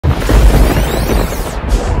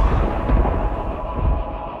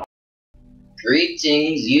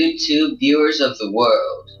Greetings, YouTube viewers of the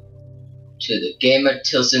world, to the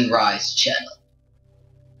GamerTilsonrise channel.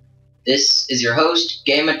 This is your host,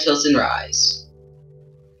 GamerTilsonrise,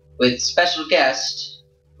 with special guest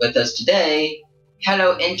with us today,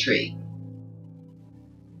 Hello Entry.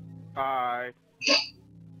 Hi.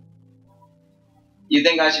 You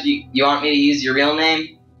think I should? You want me to use your real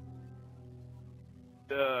name?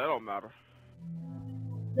 It don't matter.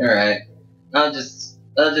 All right. I'll just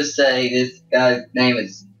say this guy's name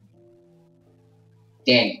is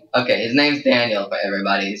Daniel. Okay, his name's Daniel for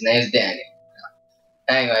everybody. His name's Daniel.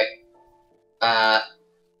 Anyway,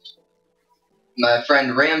 my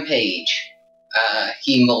friend Rampage.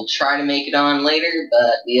 He will try to make it on later,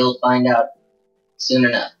 but we'll find out soon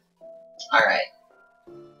enough. All right.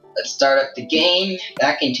 Let's start up the game.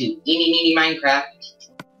 Back into Ini-Mini-Mincraft.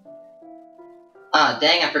 Ah,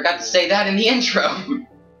 dang! I forgot to say that in the intro.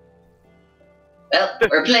 Well,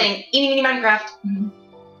 we're playing Ini-Mini-Mincraft.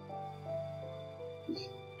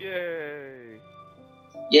 Yay!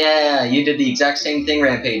 Yeah, you did the exact same thing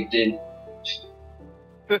Rampage did.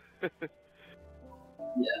 Yeah.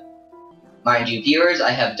 Mind you, viewers,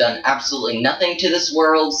 I have done absolutely nothing to this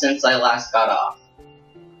world since I last got off.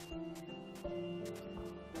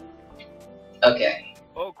 Okay.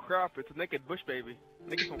 Oh crap, it's a naked bush baby.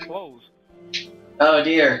 Naked from clothes. Oh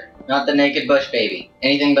dear, not the naked bush baby.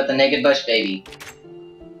 Anything but the naked bush baby.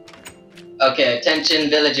 Okay, attention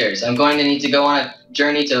villagers. I'm going to need to go on a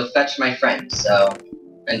journey to fetch my friend, so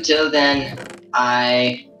until then,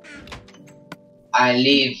 I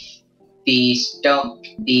leave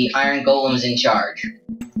the iron golems in charge.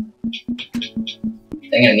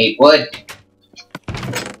 They're gonna need wood.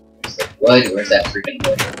 Where's the wood? Where's that freaking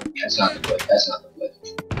wood? That's not the wood. That's not the wood.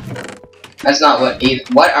 That's not what either.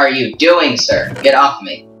 What are you doing, sir? Get off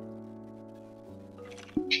me.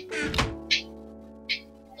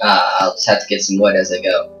 I'll just have to get some wood as I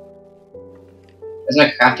go. Where's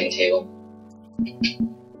my crafting table?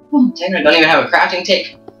 Oh, dang, I don't even have a crafting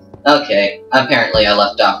table. Okay, apparently I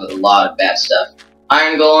left off with a lot of bad stuff.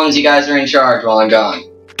 Iron golems, you guys are in charge while I'm gone.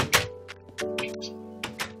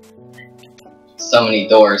 So many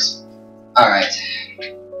doors. Alright.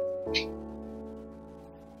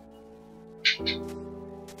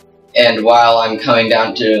 And while I'm coming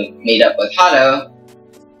down to meet up with Hato,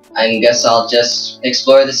 I guess I'll just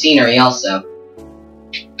explore the scenery also.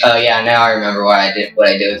 Oh yeah, now I remember what I did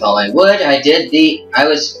with all my wood. I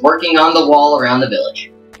was working on the wall around the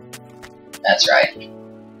village. That's right.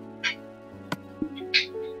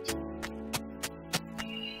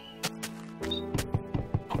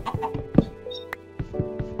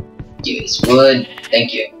 Give me some wood.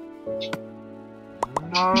 Thank you.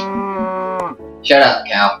 Shut up,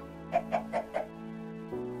 cow.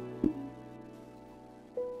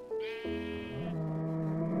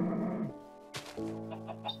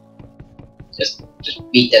 Just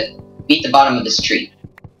beat the bottom of this tree.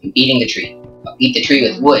 I'm beating the tree. I'll beat the tree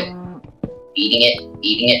with wood. Beating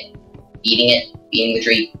it, beating the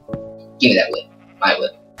tree. Give me that wood. My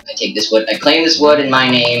wood. I take this wood. I claim this wood in my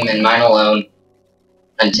name and mine alone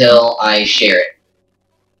until I share it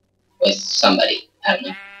with somebody. I don't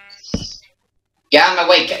know. Get out of my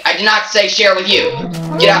way. I did not say share with you.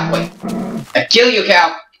 Get out of the way. I kill you,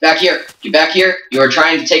 cow. Back here. Get back here. You are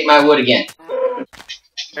trying to take my wood again.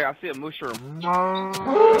 Hey, I see a mushroom.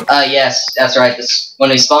 Yes, that's right. When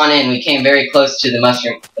we spawned in, we came very close to the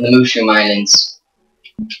mushroom islands.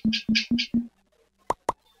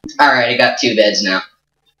 Alright, I got 2 beds now.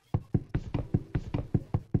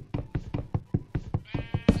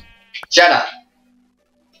 Shut up.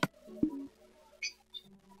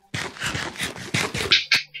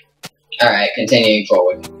 Alright, continuing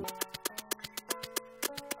forward.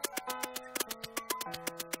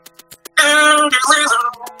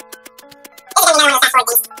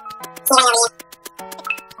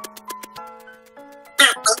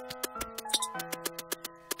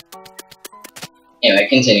 Anyway,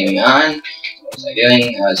 continuing on. What was I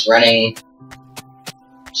doing? I was running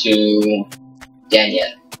to Daniel.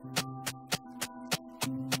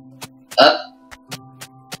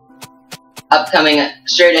 Upcoming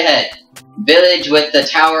straight ahead. Village with the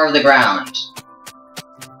Tower of the Ground.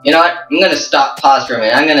 You know what? I'm gonna pause for a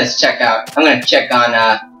minute. I'm gonna check on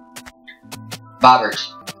Bobbert.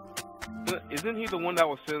 Isn't he the one that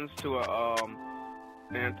was sentenced to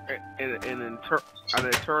an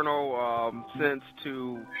eternal sentence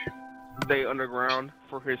to stay underground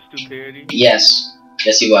for his stupidity? Yes.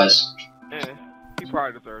 Yes, he was. He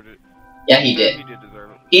probably deserved it. Yeah, he did. He did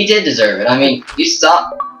deserve it. He did deserve it. I mean, you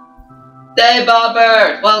saw. Hey,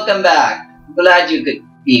 Bobbert! Welcome back. I'm glad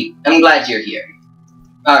you're here.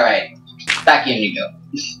 Alright. Back in you go.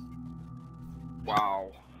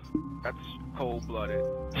 Wow. That's cold-blooded.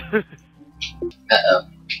 Uh-oh.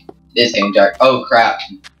 It is getting dark. Oh, crap.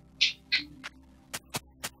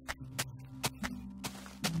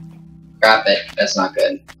 Crap it. That's not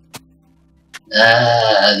good.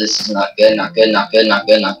 This is not good, not good, not good, not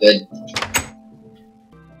good, not good.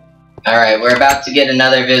 Alright, we're about to get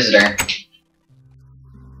another visitor.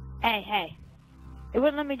 Hey. It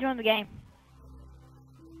wouldn't let me join the game.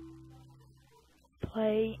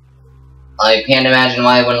 Play. I can't imagine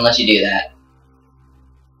why it wouldn't let you do that.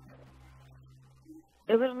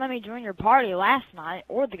 It wouldn't let me join your party last night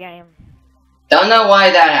or the game. Don't know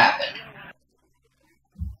why that happened.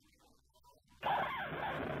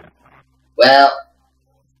 Well,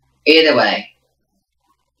 either way.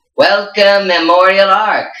 Welcome, Memorial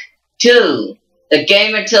Arc, to the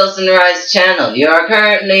GamerTilsonrise channel. You are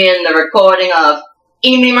currently in the recording of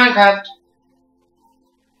Ini-Mini-Mincraft.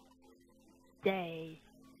 Day.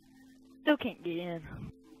 Still can't get in.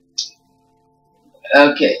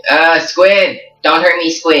 Okay, Squid. Don't hurt me,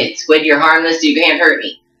 Squid. Squid, you're harmless, you can't hurt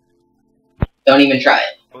me. Don't even try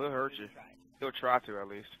it. Well, it'll hurt you. He'll try to, at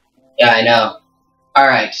least. Yeah, I know.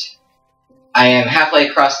 Alright. I am halfway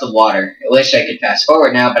across the water. I wish I could fast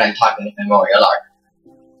forward now, but I'm talking with Memorial Arc.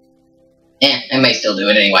 I may still do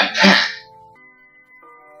it anyway.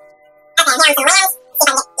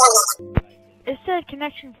 It said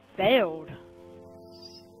connection failed.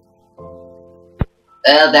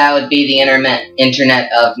 Well, that would be the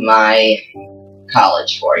internet of my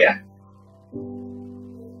college for you.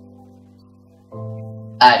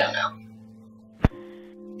 I don't know.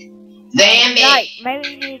 Zambi! Right, maybe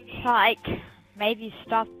you need to, like, maybe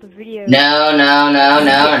stop the video. No, I'm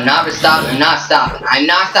not stopping. I'm not stopping. I'm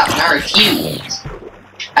not stopping. I refuse.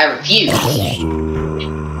 I refuse.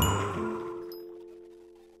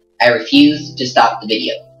 I refuse to stop the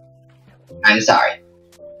video. I'm sorry.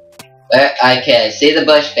 Okay, I see the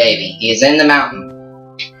bush baby. He's in the mountain.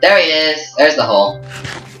 There he is. There's the hole.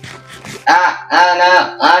 Ah, oh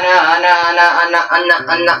no. Oh no, oh no, oh no, oh no, oh no,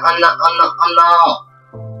 oh no, oh no, oh no, oh no.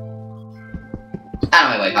 Out of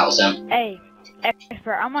my way, cobblestone. Hey,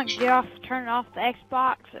 expert, I'm gonna turn off the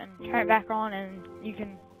Xbox and turn it back on, and you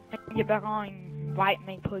can get back on and invite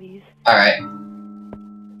me, please. Alright.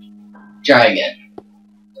 Try again.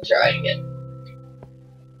 Try again.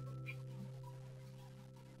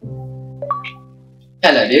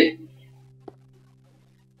 Hello, dude.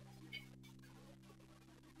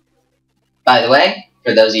 By the way,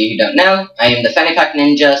 for those of you who don't know, I am the Fanny Pack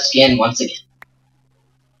Ninja skin once again.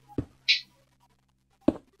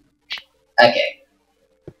 Okay.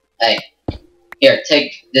 Hey. Here,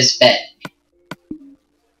 take this bed.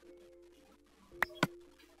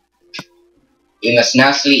 You must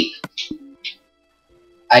now sleep.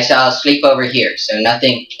 I shall sleep over here, so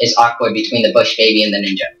nothing is awkward between the bush baby and the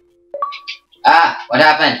ninja. Ah! What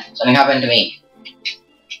happened? Something happened to me.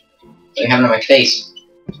 Something happened to my face.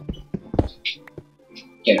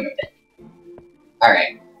 Give me a bit.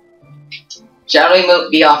 Alright. Shall we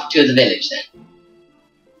be off to the village then?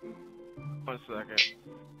 1 second.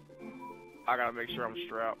 I gotta make sure I'm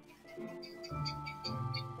strapped.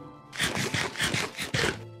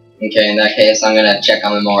 Okay, in that case, I'm gonna check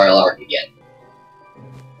on Memorial Arc again.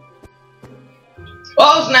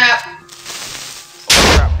 Oh, snap!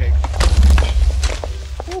 Crab cake.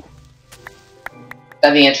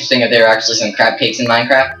 That'd be interesting if there were actually some crab cakes in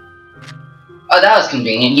Minecraft. Oh, that was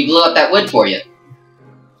convenient. He blew up that wood for you.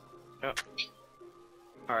 Yep.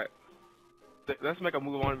 Alright. Let's make a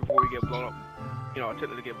move on before we get blown up. You know,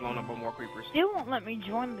 attempted to get blown up by more creepers. Still won't let me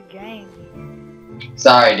join the game.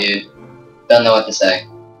 Sorry, dude. Don't know what to say.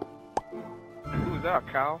 Who is that,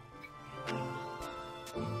 a cow?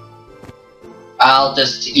 I'll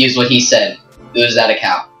just use what he said. Who's that a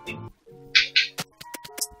cow?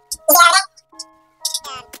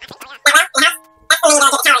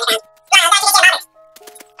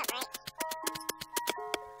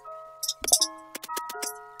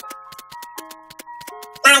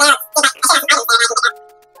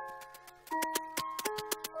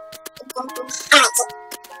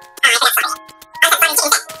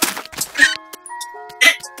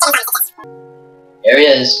 Here he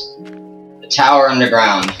is. The tower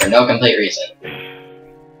underground for no complete reason.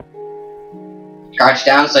 Crouch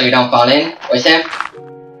down so you don't fall in. Where's him?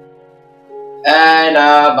 And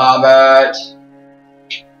Bobbert.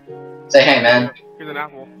 Say hey, man. Here's an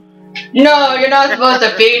apple. No, you're not supposed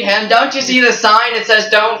to feed him. Don't you see the sign? It says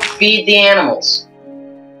don't feed the animals.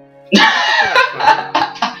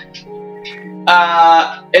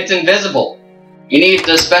 It's invisible. You need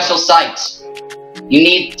the special sights. You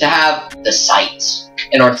need to have the sights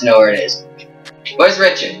in order to know where it is. Where's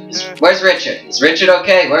Richard? Where's Richard? Is Richard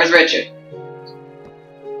okay? Where's Richard?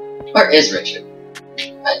 Where is Richard?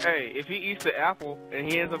 Hey, if he eats the apple and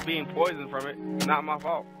he ends up being poisoned from it, it's not my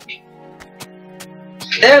fault.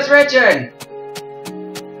 There's Richard!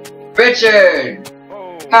 Richard!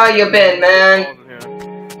 Oh, How you been, man?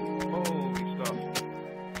 Holy stuff.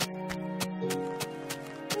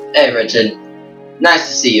 Hey, Richard. Nice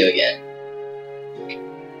to see you again.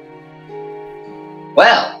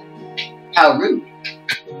 Well, how rude.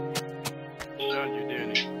 Shunned you,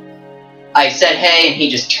 didn't he? I said hey, and he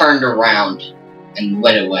just turned around and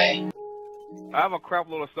went away. I have a crap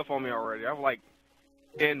load of stuff on me already. I have like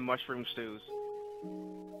 10 mushroom stews.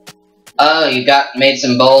 Oh, you made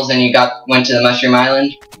some bowls and you went to the Mushroom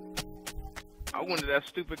Island? I went to that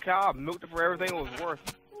stupid cow. I milked it for everything it was worth.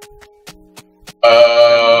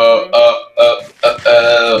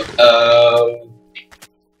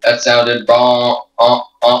 That sounded wrong.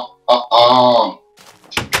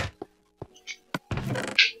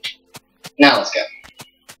 Now let's go.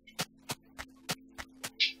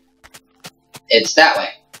 It's that way.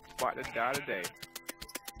 About to die today.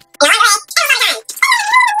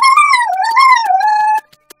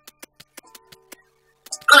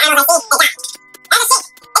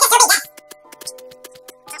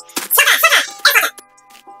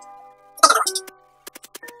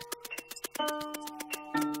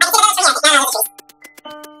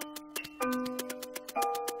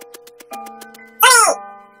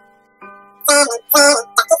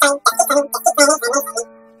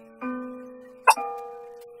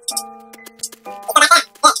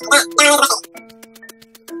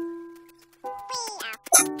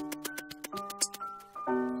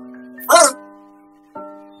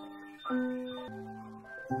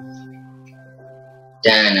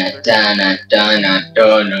 Dana dana dana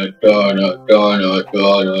dona dona dona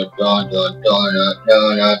dona dona dona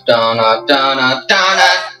dona dona dona dona.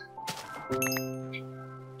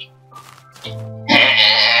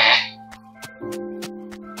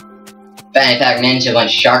 Fanny Pack Ninja went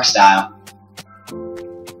shark style.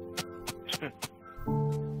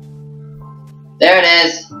 There it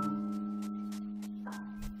is.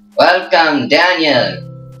 Welcome,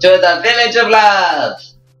 Daniel, to the Village of Love.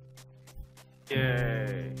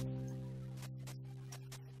 Yay.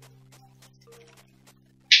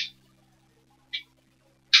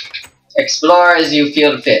 Explore as you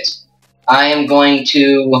feel fit. I am going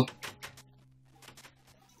to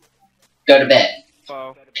go to bed.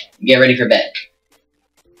 Oh. Get ready for bed.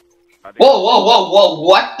 Whoa, whoa, whoa, whoa,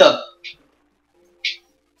 what the?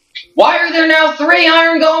 Why are there now 3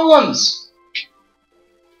 iron golems?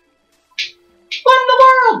 What in the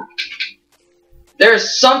world?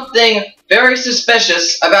 There's something very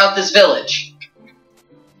suspicious about this village.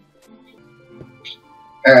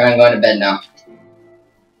 Alright, I'm going to bed now.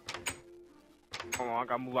 Hold on, I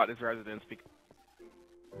gotta move out this residence.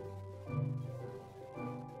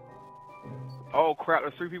 Oh crap,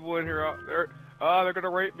 there's 3 people in here out there. They're gonna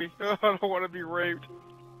rape me. I don't wanna be raped.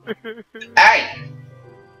 Hey!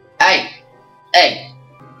 Hey! Hey!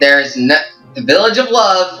 There's the Village of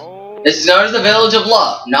Love. Oh. This is known as the Village of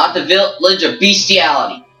Love, not the Village of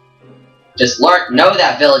Bestiality. Just know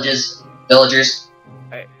that, villagers.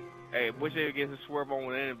 Hey, Bush gets to swerve on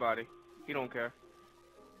with anybody. He don't care.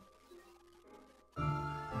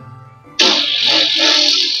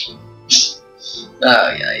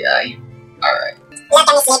 Oh, yeah. Alright. You have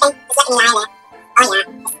me sleeping? It's looking me either. Oh yeah,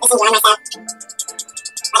 just enjoying myself.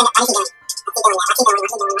 What is he doing? What's he doing? I don't know what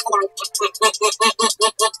he's doing. What is he doing with that bed? What is he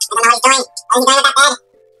doing? Doing something with the bed.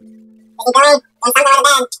 Oh dear, he's going crazy now, I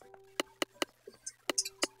think.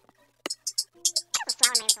 So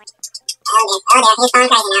you need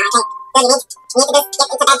to just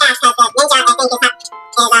get into bed fast, because the ninja, I think,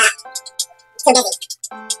 is too busy.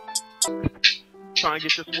 Trying to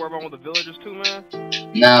get your swerve on with the villagers too, man?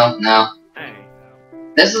 No. Hey.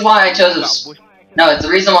 This is why I chose a... No, it's the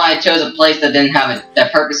reason why I chose a place that didn't have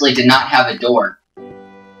that purposely did not have a door.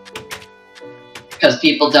 Because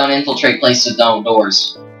people don't infiltrate places with no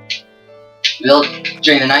doors.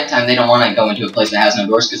 During the nighttime, they don't want to go into a place that has no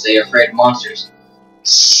doors because they are afraid of monsters.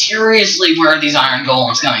 Seriously, where are these iron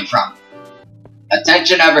golems coming from?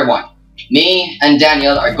 Attention everyone. Me and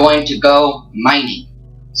Daniel are going to go mining.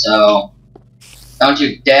 So, don't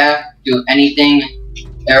you dare do anything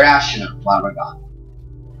irrational while we're gone.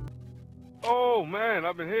 Oh man,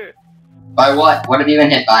 I've been hit. By what? What have you been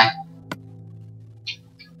hit by?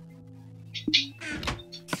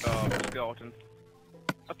 Skeleton.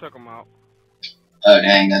 I took him out. Oh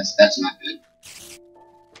dang, that's not good.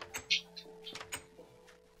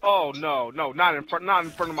 Oh no, not in front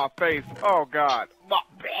of my face. Oh god.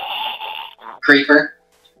 Creeper?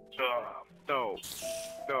 No.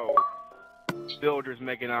 Villagers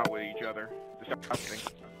making out with each other. Disgusting.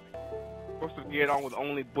 supposed to get on with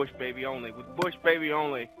only bush baby only. With bush baby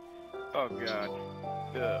only. Oh god.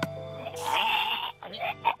 Ugh.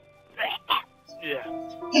 Yeah.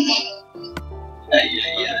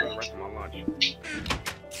 The rest of my lunch.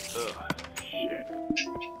 Ugh. Shit.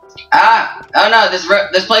 Ah! Oh no, this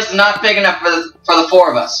place is not big enough for the four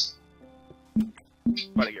of us.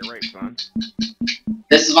 About to get raped, son.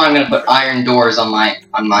 This is why I'm gonna put iron doors on my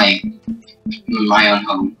own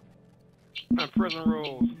home. Prison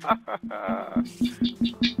rules. I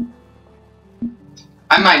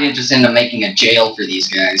might just end up making a jail for these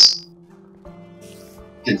guys.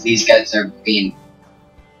 Because these guys are being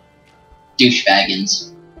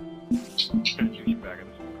douchebaggins.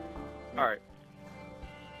 Alright.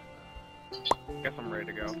 Guess I'm ready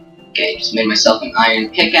to go. Okay, just made myself an iron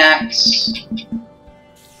pickaxe.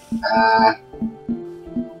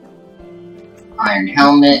 Iron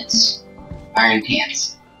helmet. Iron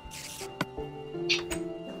pants.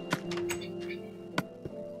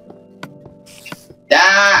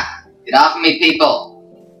 Ah! Get off of me, people!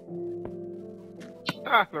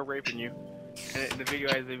 Ah, they're raping you. And the video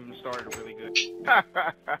hasn't even started really good.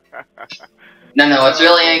 No, what's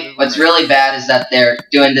really bad is that they're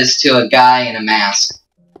doing this to a guy in a mask.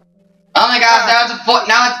 Oh my gosh,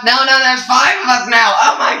 now it's no, there's 5 of us now!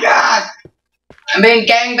 Oh my god! I'm being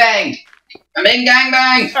gangbanged! I'm being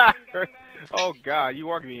gangbanged! Oh god, you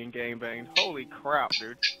are being gangbanged. Holy crap,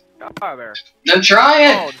 dude. Get out of there. I'm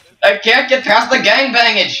trying! Oh, I can't get past the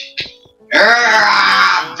gangbangage!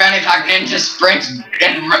 Fanny Pack Ninja Sprints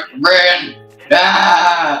and Rin!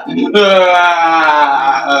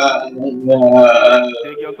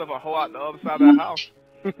 dig yourself a hole out the other side of the house.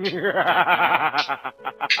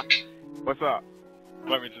 What's up?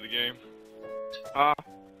 Invite me to the game.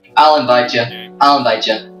 I'll invite you. I'll invite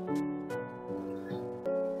you.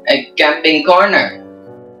 A camping corner.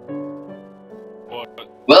 What?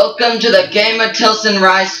 Welcome to the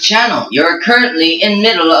GamerTilsonrise channel. You're currently in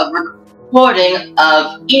middle of recording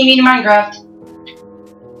of Ini-Mini-Mincraft.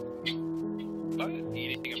 What?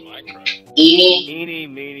 Eating in Minecraft?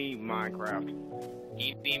 Ini-Mini-Minecraft.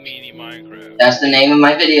 Ini-Mini-Mincraft. That's the name of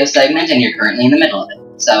my video segment, and you're currently in the middle of it.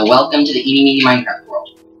 So, welcome to the Ini-Mini-Mincraft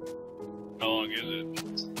world. How long is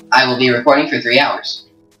it? I will be recording for 3 hours.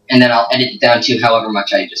 And then I'll edit it down to however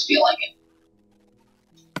much I just feel like it.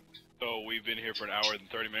 So we've been here for an hour and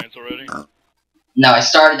 30 minutes already? No, I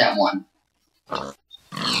started at 1.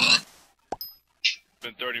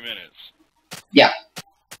 Been 30 minutes. Yeah.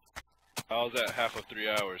 How's that half of 3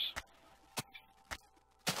 hours?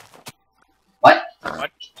 What?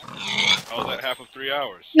 What? How's that half of 3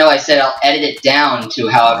 hours? No, I said I'll edit it down to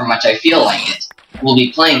however much I feel like it. We'll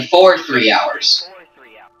be playing for 3 hours.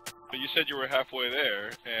 But you said you were halfway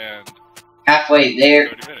there, and... Halfway there.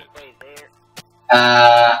 30 minutes.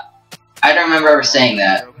 I don't remember ever saying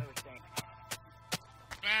that.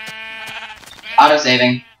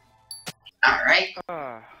 Auto-saving. Alright.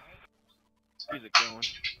 Music going.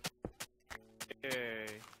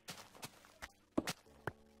 Yay.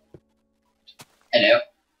 Hello.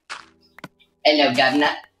 Hello,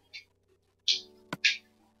 Governor.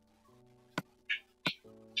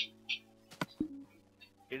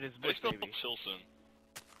 It is They Bush still baby. Tilson.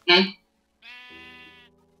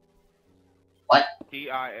 What?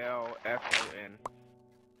 Tilson.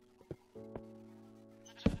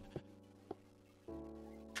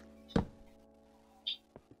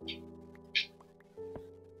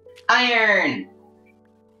 Iron!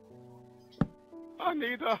 I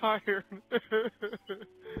need the iron.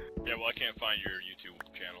 Yeah, well, I can't find your YouTube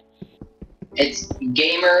channel. It's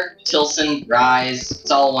GamerTilsonrise.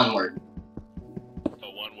 It's all one word.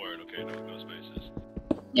 Oh, one word. Okay, no spaces.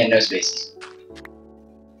 Yeah, no spaces.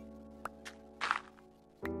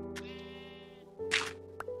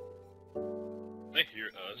 They hear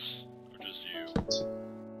us, or just you?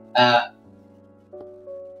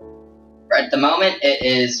 At the moment, it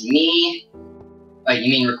is me. Oh, you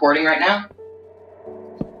mean recording right now?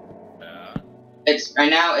 Yeah. Right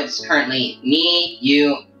now, it's currently me,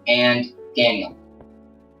 you, and Daniel.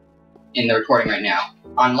 In the recording right now.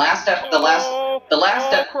 On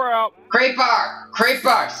crap.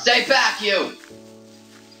 Creeper, stay back, you!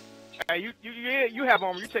 Hey, you have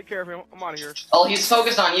armor. You take care of him. I'm out of here. Oh, he's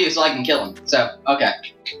focused on you, so I can kill him. So, okay.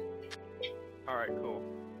 All right, cool.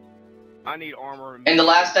 I need armor. In the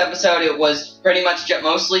last episode, it was pretty much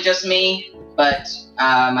mostly just me, but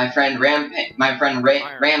my friend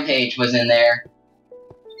Rampage was in there.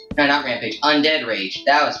 No, not Rampage. Undead Rage.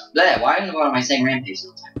 That was bleh. Why am I saying Rampage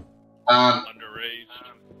all the time? Underage.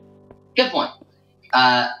 Good point.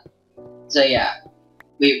 So yeah,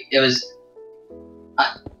 it was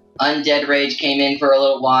Undead Rage came in for a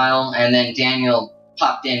little while, and then Daniel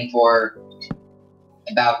popped in for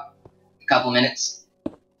about a couple minutes.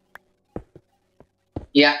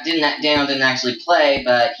 Yeah, Daniel didn't actually play,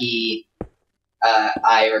 but he,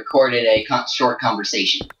 I recorded a short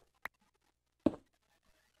conversation.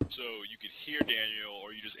 So you could hear Daniel,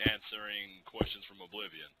 or you just answering questions from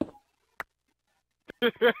Oblivion?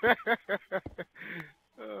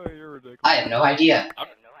 Oh, you're ridiculous. I have no idea.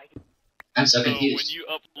 I'm so So confused. when you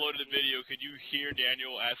uploaded the video, could you hear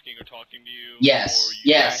Daniel asking or talking to you? Yes, or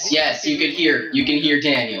you yes, you can hear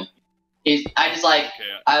Daniel. I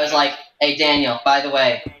was like, hey Daniel, by the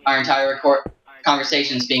way, our entire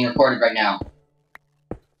conversation is being recorded right now.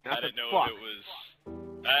 I didn't know if it was.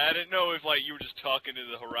 I didn't know if like you were just talking to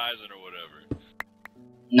the horizon or whatever.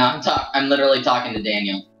 No, I'm literally talking to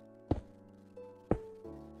Daniel.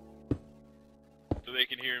 So they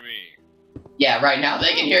can hear me. Yeah, right now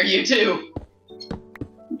they can hear you too.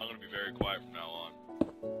 I'm gonna be very quiet from now on.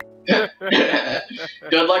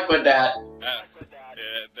 Good luck with that.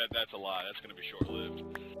 That's a lie. That's gonna be short-lived.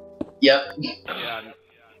 Yep.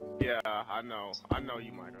 Yeah, I know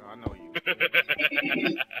you, Micah. I know you.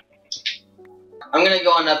 I'm gonna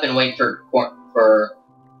go on up and wait for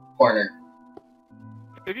corner.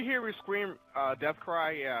 Did you hear me scream, death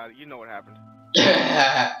cry? Yeah, you know what happened.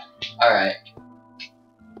 Alright.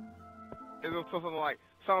 It was something like,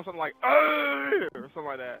 or something like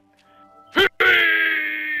that.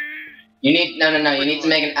 You need, no, you need to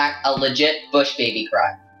make a legit bush baby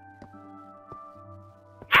cry.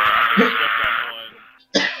 I've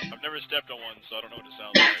never stepped on one, so I don't know what it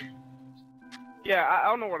sounds like. Yeah, I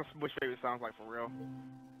don't know what a bush baby sounds like for real.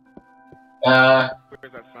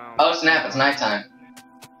 Where's that sound? Oh snap, it's nighttime.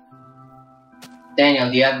 Daniel,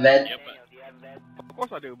 do you have a bed? Yep. Of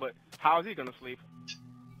course I do, but how is he gonna sleep?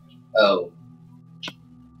 Oh.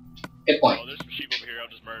 Good point. Oh, there's some sheep over here, I'll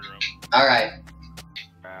just murder them. Alright.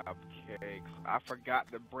 Crab cakes. I forgot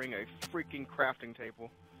to bring a freaking crafting table.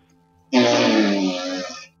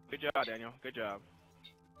 Good job, Daniel. Good job.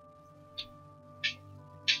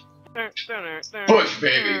 Bush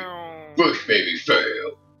baby. Bush baby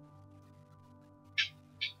fail.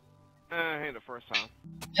 I hate the first time.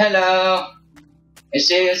 Hello. I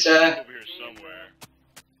see you, sir. Over here somewhere.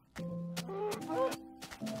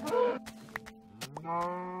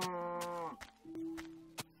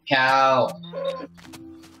 Cow.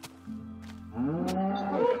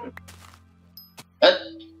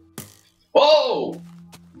 Whoa!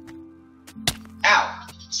 Ow!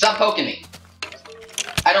 Stop poking me.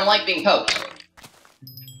 I don't like being poked.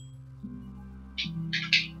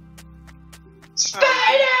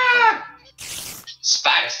 Spider!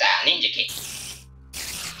 Spider style ninja kick.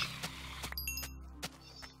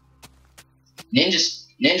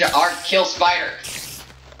 Ninja art kill spider.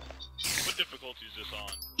 What difficulty is this on?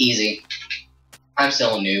 Easy. I'm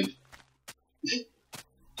still a noob.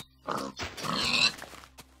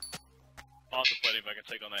 Contemplating if I can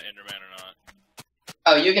take on that Enderman or not.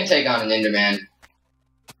 Oh, you can take on an Enderman.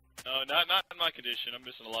 No, not in my condition. I'm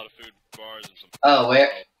missing a lot of food bars and some. Oh,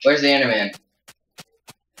 where's the Enderman?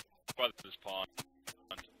 By this pond.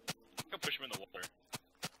 Go push him in the water.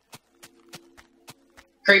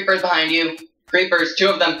 Creepers behind you. Creepers, 2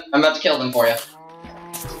 of them. I'm about to kill them for you.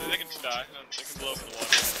 They can die. They can blow up in the water.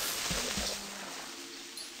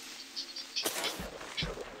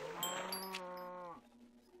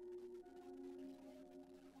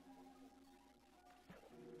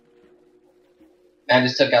 I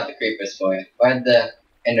just took out the creepers for you. Where'd the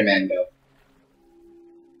Enderman go? Oh,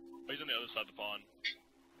 he's on the other side of the pond.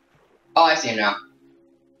 Oh, I see him now.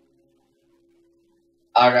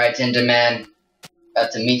 Alright, Enderman.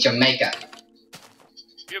 About to meet your maker.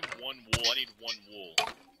 You have 1 wool. I need 1 wool.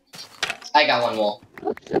 I got 1 wool.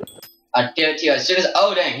 I'll give it to you as soon as.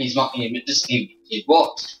 Oh dang, he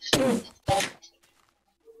walked.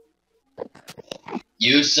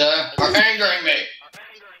 You sir are angering me.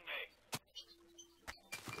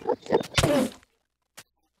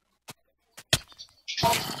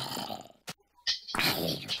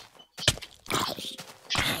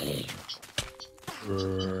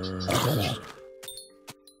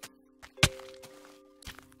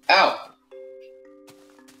 Ow!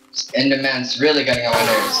 Enderman's really getting on my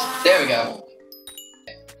nerves. There we go.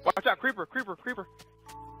 Watch out, creeper.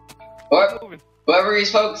 Whoever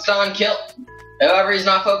he's focused on, kill. Whoever he's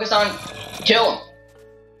not focused on, kill him.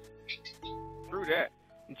 Screw that.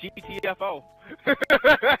 GTFO.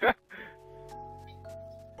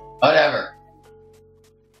 Whatever.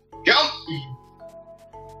 Jump!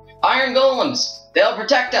 Iron golems. They'll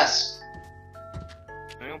protect us.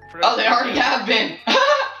 Oh, they already have been.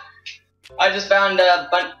 I just found a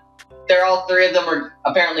bunch. All 3 of them are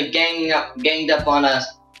apparently ganged up on a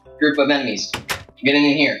group of enemies. Get in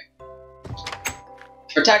here.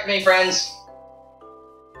 Protect me, friends.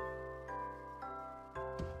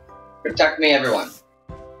 Protect me, everyone.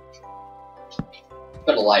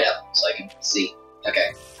 Put a light up so I can see.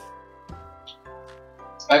 Okay.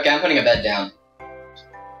 Okay, I'm putting a bed down.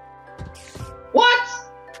 What?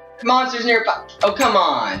 Monsters nearby. Oh, come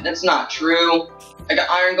on. That's not true. I got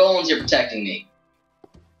iron golems here protecting me.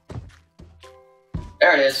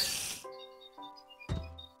 There it is.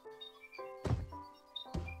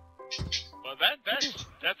 Well,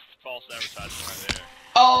 that's false advertising right there.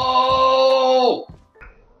 Oh!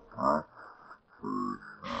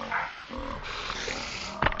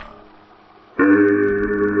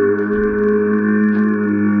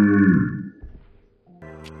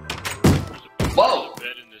 Whoa! Bed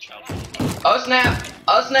in this house. Oh snap!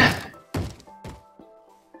 Oh snap!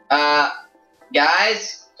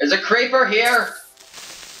 Guys, there's a creeper here!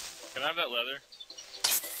 Can I have that leather?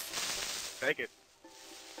 Take it.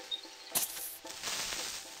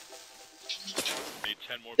 Need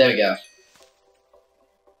 10 more. There we go.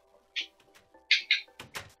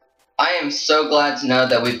 I am so glad to know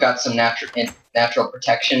that we've got some natural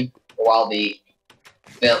protection while the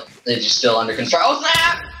village is still under construction. Oh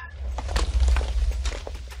snap!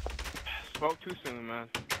 Spoke too soon, man.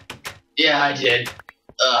 Yeah, I did.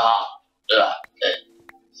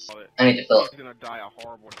 I need to fill it. He's gonna die a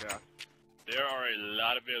horrible death. There are a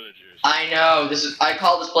lot of villagers. I know. I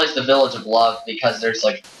call this place the Village of Love because there's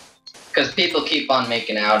because people keep on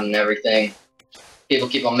making out and everything. People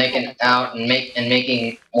keep on making out and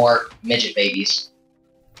making more midget babies.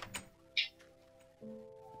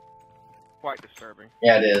 Quite disturbing.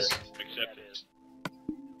 Yeah, it is. Except it.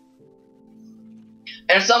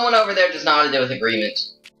 And if someone over there does not do with agreement,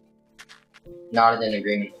 nodded in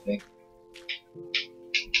agreement with me.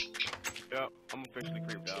 Yep, I'm officially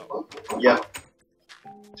creeped out. Yep.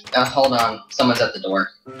 Hold on. Someone's at the door.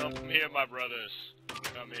 Come here, my brothers.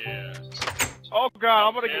 Come here. Oh god,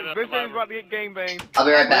 I'm gonna Yeah, get. This thing's about to get gangbanged. I'll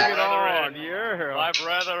be right Bring it back. on, yeah. My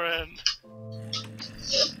brethren.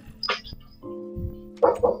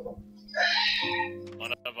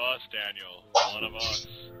 One of us, Daniel. One of us.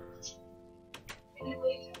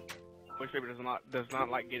 Which baby does not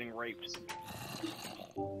like getting raped.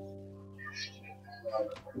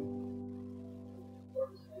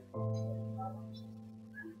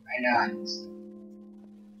 I know.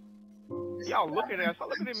 Y'all looking at stop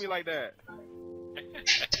looking at me like that.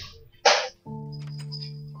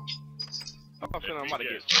 I'm about to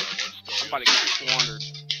get squandered.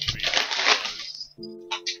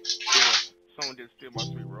 Yeah, someone did steal my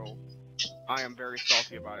sweet roll. I am very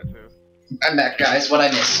salty about it too. I'm back, guys.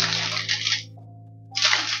 What'd I miss?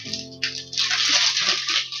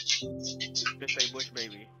 Just a bush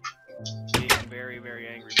baby. Being very, very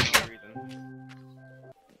angry for no reason.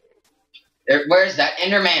 Where's that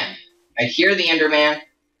Enderman? I hear the Enderman.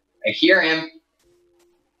 I hear him.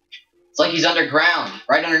 It's like he's underground,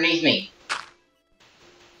 right underneath me.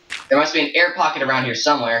 There must be an air pocket around here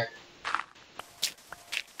somewhere.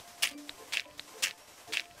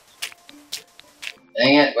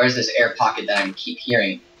 Dang it, where's this air pocket that I keep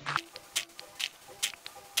hearing?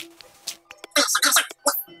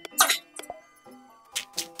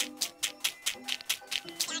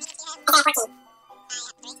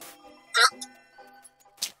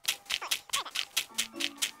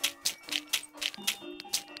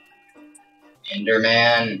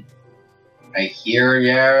 Enderman, I hear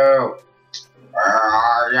you. Where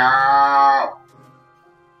are you?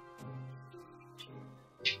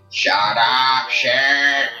 Shut up, shit.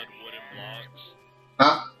 Wooden blocks.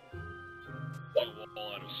 Huh? A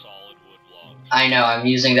wall out of solid wood blocks. I know, I'm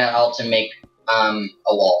using that all to make, a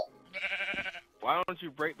wall. Why don't you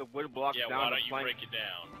break the wood blocks Yeah, down why to don't you plank? break it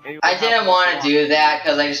down? And you I have didn't wood want blocks. to do that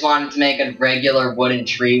because I just wanted to make a regular wooden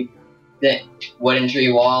tree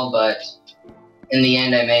wall, but in the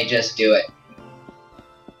end I may just do it.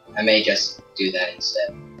 I may just do that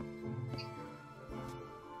instead.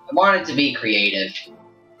 I wanted to be creative.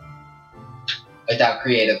 Without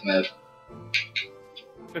creative mode.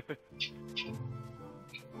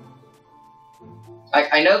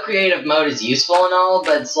 I know creative mode is useful and all,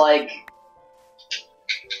 but it's like...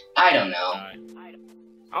 I don't know. I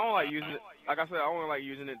don't like using it. Like I said, I only like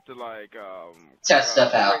using it to like Test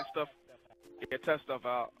stuff out. create stuff. Yeah, test stuff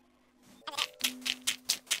out.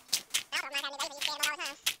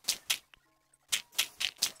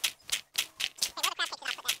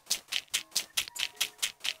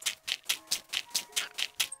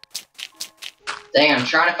 Dang, I'm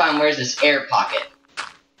trying to find where's this air pocket.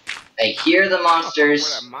 I hear the monsters.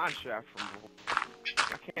 Where that mine shaft from?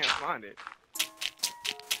 I can't find it.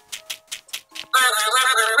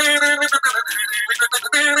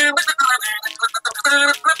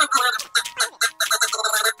 Oh.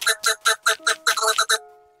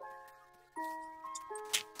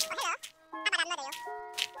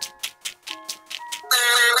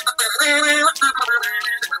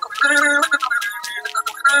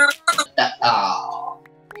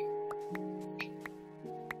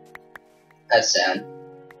 That's sad.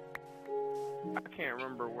 I can't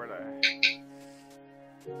remember where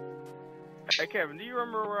Hey Kevin, do you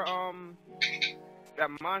remember where that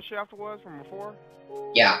mine shaft was from before?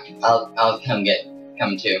 Yeah, I'll come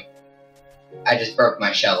too. I just broke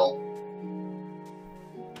my shovel.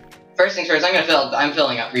 First things first,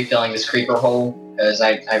 I'm refilling this creeper hole, because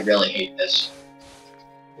I really hate this.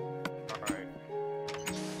 Alright.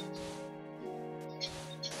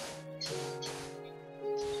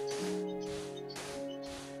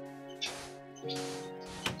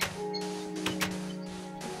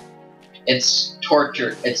 It's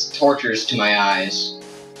torture. It's tortures to my eyes.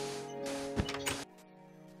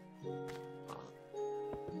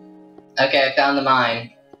 Okay, I found the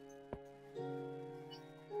mine.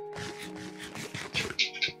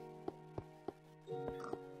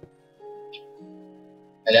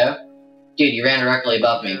 Hello? Dude, you ran directly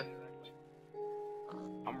above me.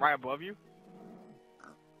 I'm right above you?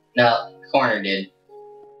 No, the corner did.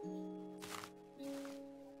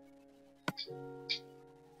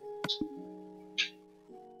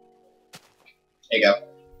 There you go.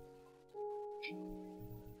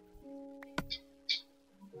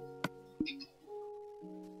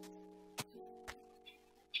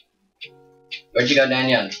 Where'd you go,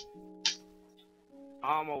 Daniel?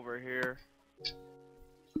 I'm over here.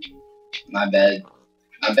 My bed.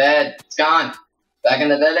 My bed. It's gone. Back in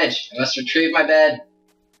the village. I must retrieve my bed.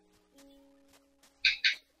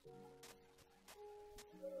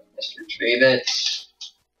 Just retrieve it.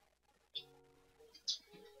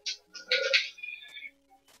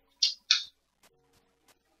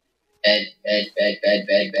 Bed.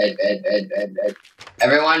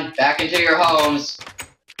 Everyone, back into your homes.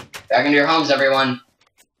 Back into your homes, everyone.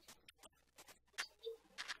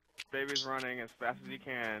 Baby's running as fast as he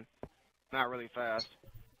can. Not really fast.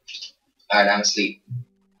 Alright, I'm asleep.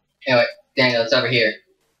 Anyway, Daniel, it's over here.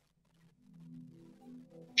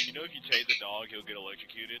 You know if you tase a dog, he'll get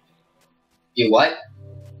electrocuted? You what?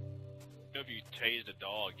 You know if you tased a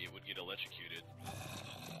dog, it would get electrocuted.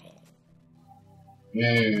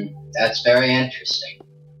 That's very interesting.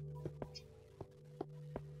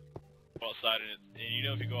 Go outside and you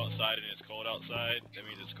know if you go outside and it's cold outside, that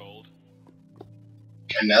means it's cold.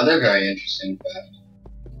 Another very interesting fact.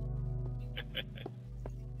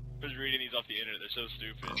 I was reading these off the internet, they're so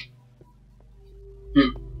stupid.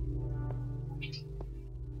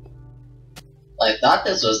 I thought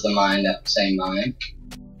this was the mine, that same mine.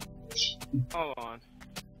 Hold on.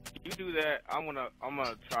 You do that, I'm gonna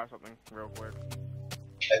try something real quick.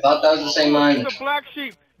 I thought that was the same mine. It's a black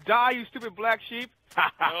sheep! Die, you stupid black sheep!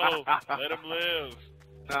 No, let him live.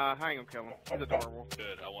 Nah, I ain't gonna kill him. He's adorable.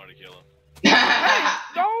 Good, I wanted to kill him. Hey!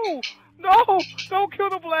 No! No! Don't kill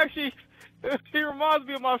the black sheep! He reminds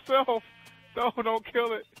me of myself. No, don't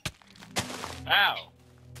kill it. Ow!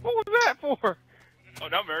 What was that for? Oh,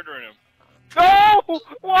 now I'm murdering him. No!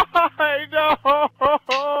 Why? No!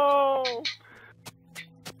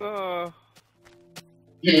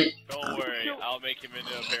 Don't worry, I'll make him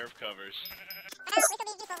into a pair of covers.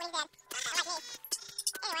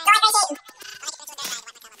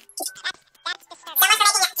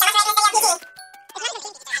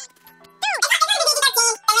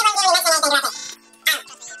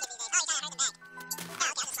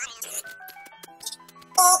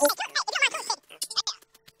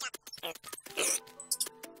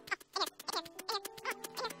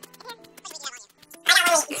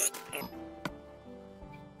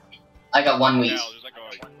 I got 1 week. Yeah, there's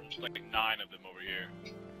like 9 of them over here.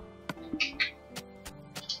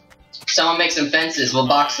 Someone make some fences, we'll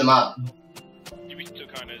box them up. You'd be so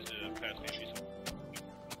kind as to pass me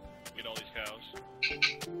get all these cows.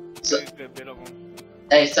 So, a bit of them.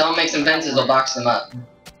 hey, someone make some fences, we'll box them up.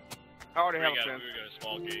 I already We have a got fence. a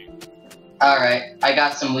small gate. Alright, I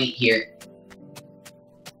got some wheat here.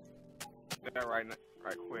 That right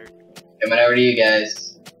quick. Coming over to you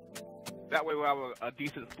guys. That way we'll have a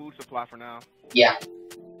decent food supply for now. Yeah.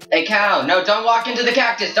 Hey, cow, no, don't walk into the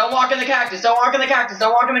cactus! Don't walk in the cactus! Don't walk in the cactus!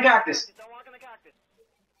 Don't walk in the cactus!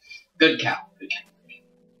 Good cow. Good cow.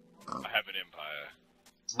 I have an empire.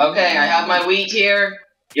 Okay, I have my wheat here.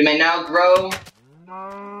 You may now grow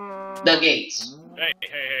the gates. Hey,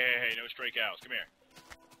 no stray cows, come here.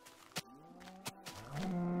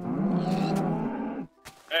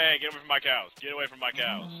 Hey, get away from my cows. Get away from my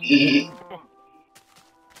cows.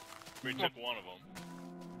 We took one of them.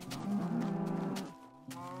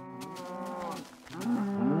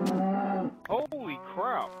 Holy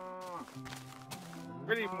crap.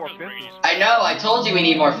 We need more fences. I know, I told you we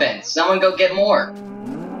need more fence. Someone go get more.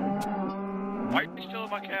 Why are you stealing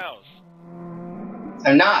my cows?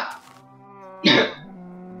 I'm not.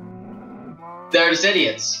 They're just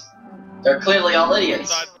idiots. They're clearly all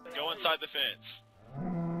idiots. Go inside the fence.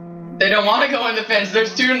 They don't want to go in the fence.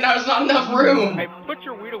 There's not enough room. Hey, put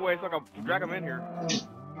your weed away so I can drag them in here.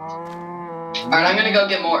 Alright, I'm gonna go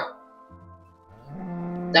get more.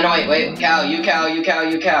 No, wait, cow, you cow.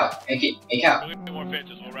 Hey, cow. We'll get more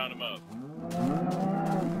fences, we'll round them up.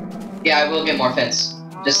 Yeah, I will get more fence.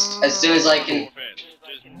 Just as soon as I can.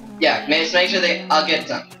 Yeah, just make sure I'll get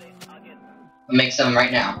some. I'll make some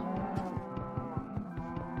right now.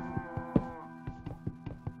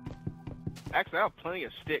 Actually, I have plenty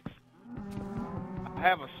of sticks. I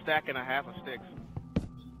have a stack and a half of sticks.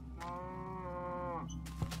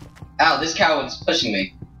 Ow, this cow is pushing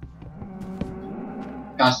me.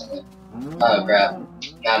 Constantly. Oh, crap.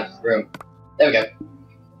 Out of room. There we go.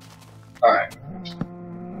 Alright.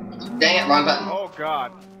 Dang it, wrong button. Oh,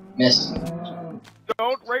 God. Missed.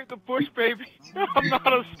 Don't rape the bush, baby. I'm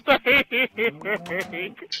not a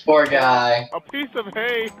snake. Poor guy. A piece of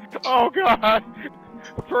hay. Oh, God.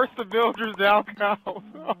 First the villagers, now cows.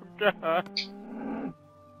 Oh, God.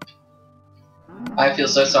 I feel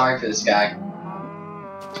so sorry for this guy.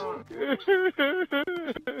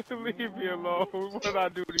 Leave me alone. What did I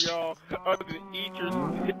do to y'all? Other than eat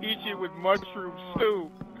you with mushroom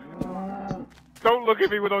soup. Don't look at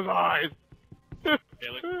me with those eyes. Hey,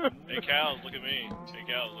 look. Hey, cows, look at me. Hey,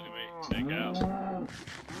 cows, look at me. Hey, cows.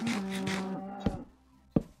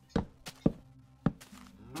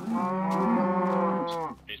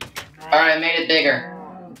 Alright, I made it bigger.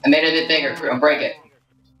 I made it a bit bigger. Don't break it.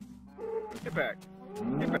 Get back.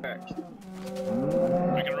 Get back.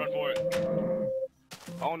 Making a run for it.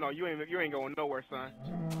 Oh no, you ain't going nowhere, son.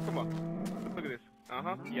 Come on. Look at this.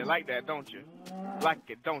 Uh-huh. You like that, don't you? Like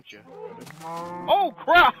it, don't you? Oh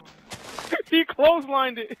crap! He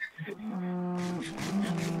clotheslined it.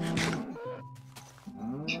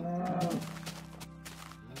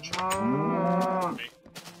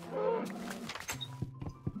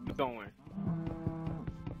 Going.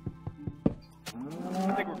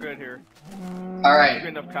 I think we're good here. Alright.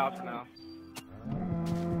 Enough cows for now.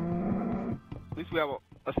 At least we have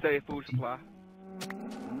a steady food supply.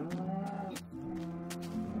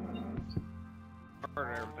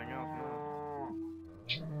 Murder everything else now.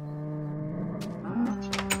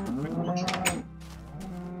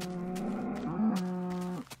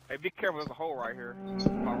 Hey, be careful, there's a hole right here.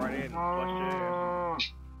 Fall right in and bust your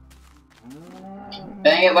ass.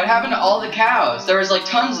 Dang it, what happened to all the cows? There was like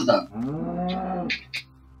tons of them.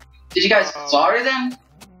 Did you guys slaughter them?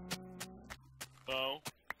 No.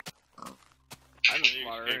 I didn't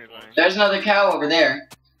slaughter anything. There's another cow over there.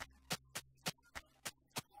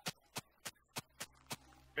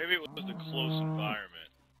 Maybe it was a close environment.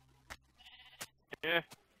 Yeah,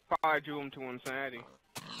 probably drew them to insanity.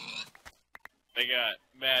 They got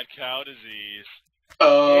mad cow disease.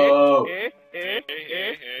 Oh. Hey,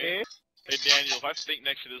 Daniel, if I think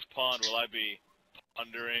next to this pond, will I be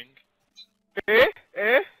pondering?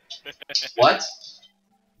 What?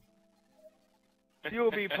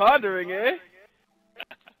 You'll be pondering, eh?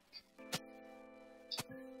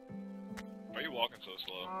 Why are you walking so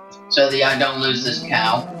slow? So that I don't lose this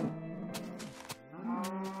cow.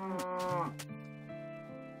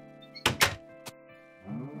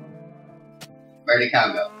 Where'd the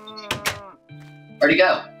cow go? Where'd he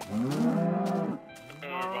go?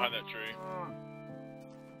 Behind that tree.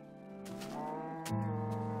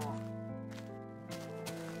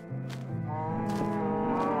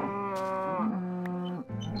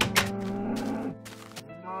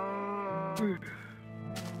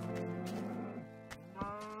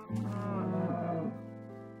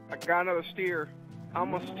 I got another steer.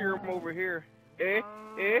 I'm gonna steer him over here.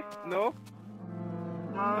 No?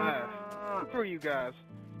 Screw you guys.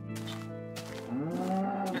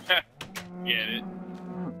 Get it?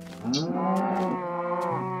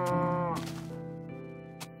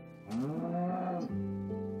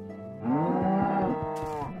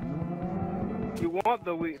 You want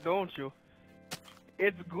the wheat, don't you?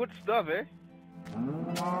 It's good stuff, eh?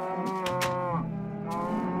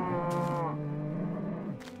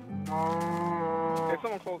 Hey,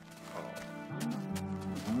 someone close.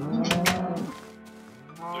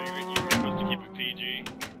 So you're supposed to keep it PG?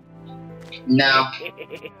 No. So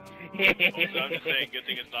I'm just saying, good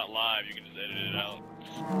thing it's not live, you can just edit it out.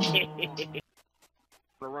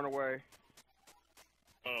 Run away.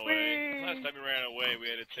 Run away. Last time you ran away, we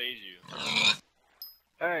had to tase you.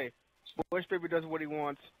 Hey, Bush Baby does what he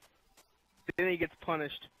wants. Then he gets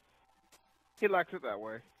punished. He likes it that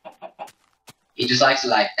way. He just likes it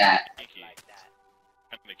like that. Kinky.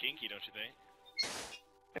 Kind of kinky, don't you think?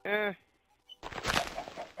 Eh.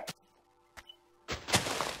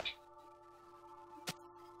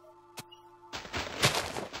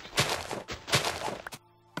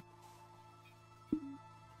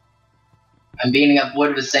 I'm beating up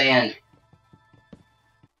wood with sand.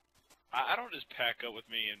 I don't just pack up with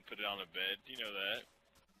me and put it on the bed. You know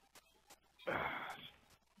that.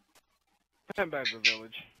 Head back to the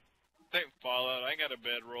village. Think Fallout. I ain't got a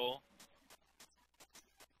bedroll.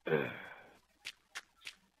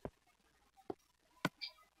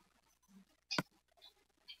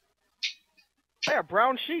 Hey, a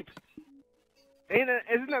brown sheep.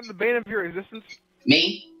 Isn't that the bane of your existence?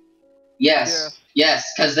 Me? Yes.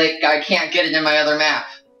 Yes, because I can't get it in my other map.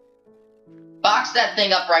 Box that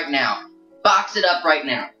thing up right now. Box it up right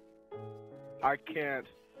now. I can't.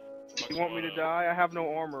 You want me to die? I have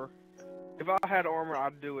no armor. If I had armor,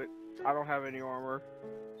 I'd do it. I don't have any armor.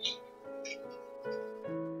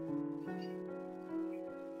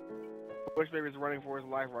 Bush Baby's running for his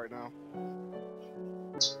life right now.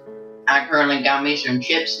 I currently got me some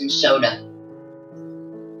chips and soda.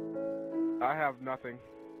 I have nothing.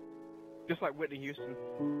 Just like Whitney Houston.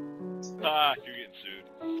 Ah, you're getting sued.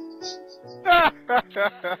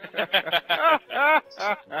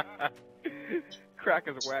 Crack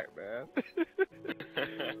is whack, man.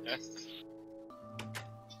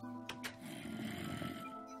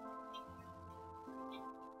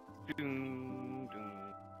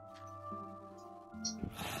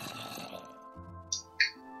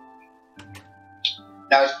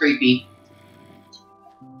 That was creepy.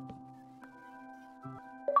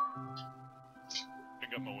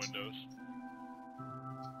 Pick up my windows.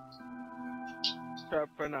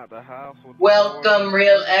 Trapping out the house with Welcome,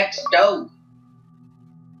 Real X Dog.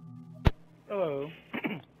 Hello.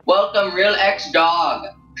 Welcome, Real X Dog,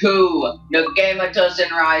 to the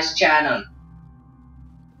GamerTilsonrise channel.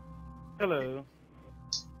 Hello.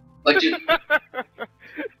 But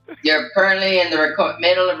you're currently in the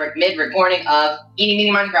mid-recording of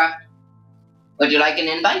Ini-Mini-Mincraft. Would you like an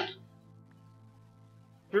invite?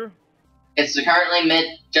 Sure. It's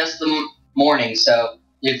currently just the morning, so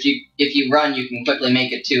if you run, you can quickly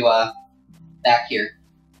make it to back here.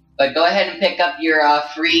 But go ahead and pick up your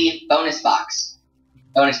free bonus chest.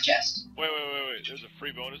 Wait. There's a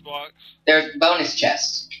free bonus box? There's bonus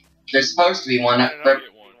chests. There's supposed to be one. I didn't get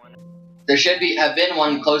one. There should have been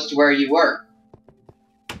one close to where you were.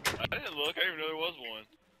 I didn't look. I didn't even know there was one.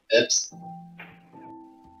 Oops.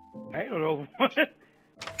 I don't know what.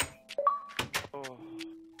 Oh,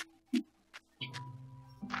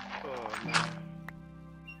 man.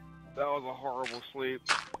 That was a horrible sleep.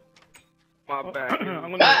 My back is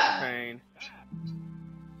in pain.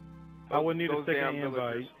 I would need a second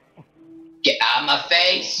invite. Get out of my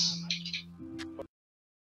face!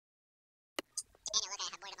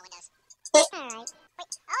 Alright. Wait,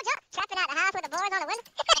 hold up. Trapping out the house with the boards on the window.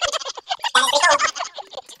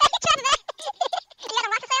 Trapping back. You got a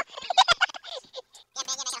rocket sale? Yeah,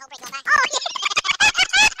 man, you make a whole brick go by.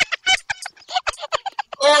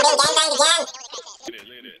 Oh,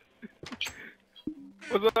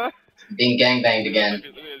 Look at it. Being gangbanged again. Look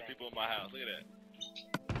at these people in my house. Look at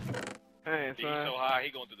that. Hey, He's son. so high,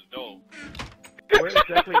 he going through the door. Where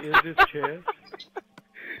exactly is this chest?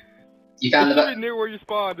 You found It's the pretty near where you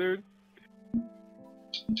spawned, dude.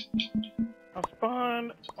 I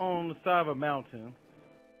spawned on the side of a mountain.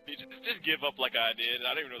 Just give up like I did.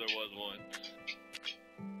 I didn't even know there was one.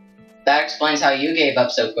 That explains how you gave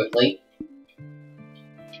up so quickly.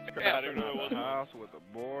 Yeah, I didn't know there was The one. house with the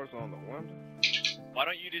boards on the window. Why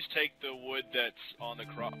don't you just take the wood that's on the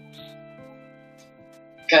crops?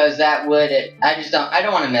 Because that would I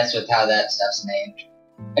don't want to mess with how that stuff's named.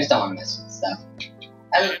 I just don't want to mess with stuff.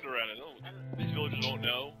 Hand around it. These villagers don't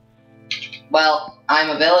know. Well, I'm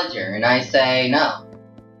a villager, and I say no.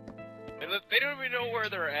 They don't even know where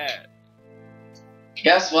they're at.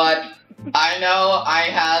 Guess what? I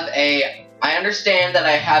understand that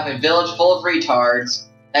I have a village full of retards,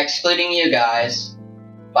 excluding you guys,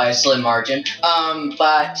 by a slim margin.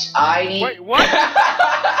 But I need... Wait, what?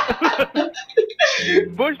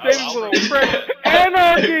 Bush Baby's with a friend.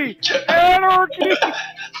 Anarchy! Anarchy! I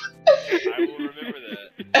will remember that.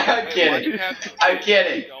 I'm kidding. I'm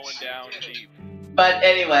kidding. Going down deep. But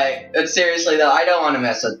anyway, seriously though, I don't want to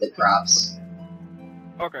mess with the crops.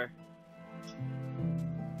 Okay.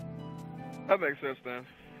 That makes sense then.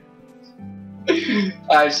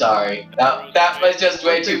 I'm sorry. That was just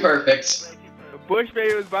way too perfect. Bush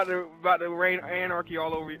Baby was about to rain anarchy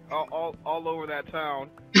all over that town.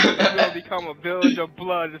 It's gonna become a village of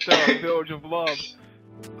blood instead of a village of love.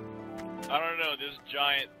 I don't know, this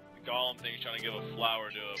giant golem thing's trying to give a flower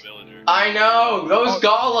to a villager. I know! Those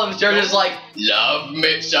golems, they're just like, love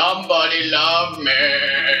me, somebody love me!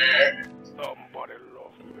 Somebody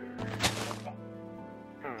love me.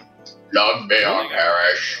 Love me or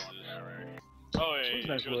perish. Oh, hey,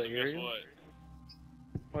 Nice Joseph, little guess area. what?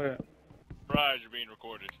 What? Surprise, you're being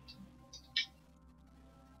recorded.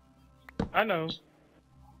 I know.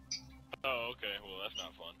 Oh, okay, well, that's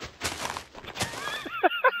not fun.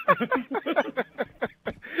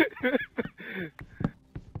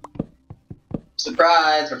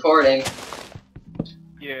 Surprise, recording.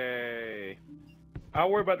 Yay. I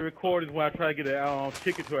worry about the recordings when I try to get a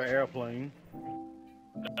ticket to an airplane.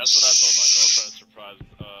 That's what I told my girlfriend, surprise,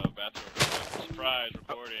 bathroom. Surprise,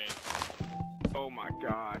 recording. Oh my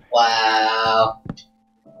god. Wow.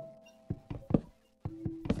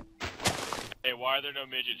 Hey, why are there no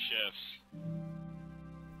midget chefs?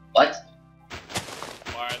 What?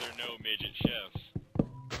 Why are there no midget chefs?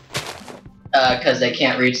 Cause they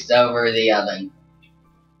can't reach over the oven.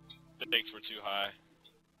 The stakes were too high.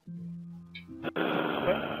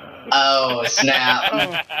 Oh, snap.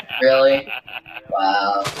 Really?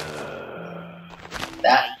 Wow.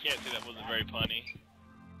 That, You can't say that wasn't very punny.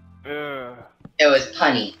 it was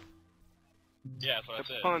punny. Yeah, that's what I The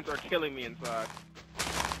said. puns are killing me inside.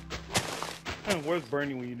 Where's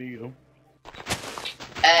Bernie when you need him?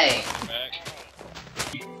 Hey, Back.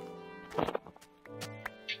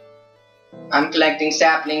 I'm collecting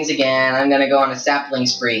saplings again. I'm gonna go on a sapling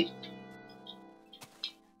spree.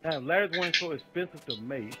 Now, ladders weren't so expensive to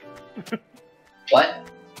make. What?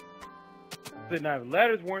 Said now,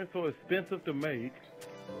 ladders weren't so expensive to make.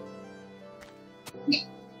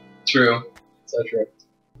 True. So true.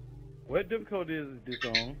 What difficulty is this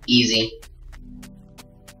on? Easy.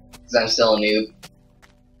 Cause I'm still a noob.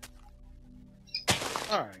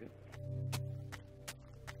 Alright.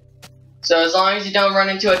 So as long as you don't run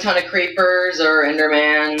into a ton of creepers or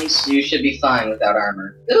endermans, you should be fine without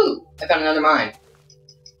armor. Ooh, I found another mine.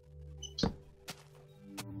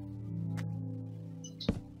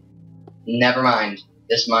 Never mind.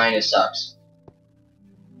 This mine is sucks.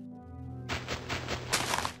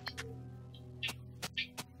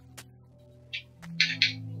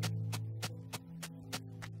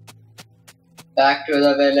 Back to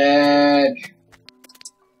the village.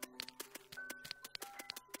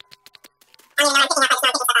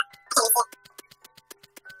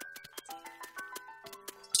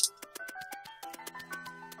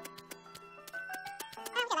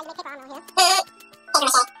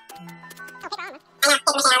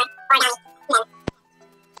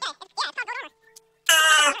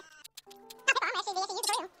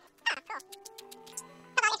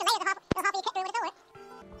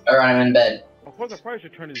 Alright, I'm in bed. Of course, I probably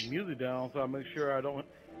should turn this music down so I make sure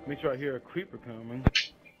I hear a creeper coming.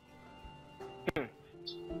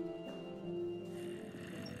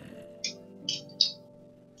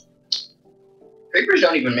 Creepers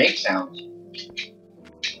don't even make sounds.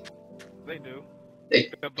 They do.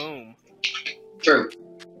 They Boom. True.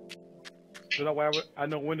 So that way I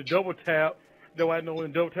know when to double tap. That way I know when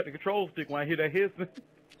to double tap the control stick when I hear that hissing.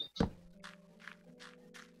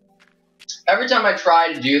 Every time I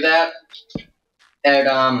try to do that, and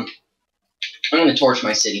I'm gonna torch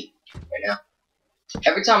my city right now.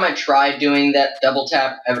 Every time I try doing that double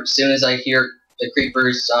tap, as soon as I hear the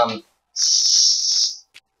creepers,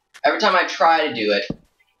 every time I try to do it,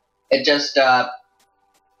 it just,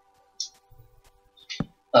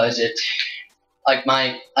 is it, like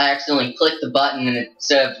I accidentally click the button and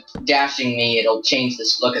instead of dashing me, it'll change the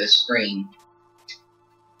look of the screen.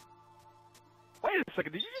 Wait a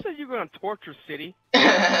second, did you just say you were gonna torture city?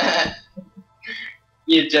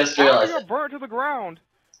 You just Why are realized you it. burnt to the ground?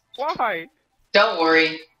 Why? Don't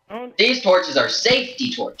worry. Oh, These torches are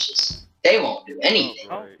safety torches. They won't do anything.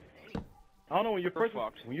 Oh, great. I don't know when your We're first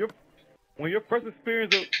fucked. when your first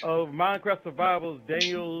experience of Minecraft Survival's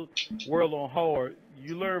Daniel's World on Hard,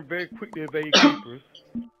 you learn very quickly to evade creepers.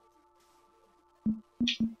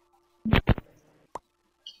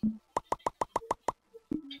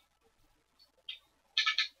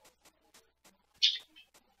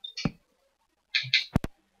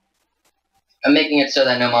 I'm making it so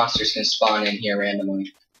that no monsters can spawn in here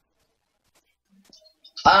randomly.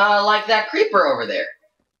 Like that creeper over there.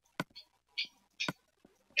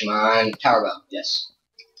 Come on, tower bell, yes.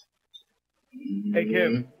 Hey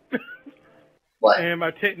Kevin. What? And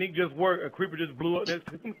my technique just worked. A creeper just blew up next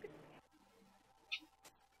to me.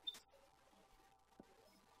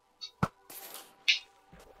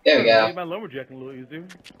 There we go. Made my lumberjacking a little easier.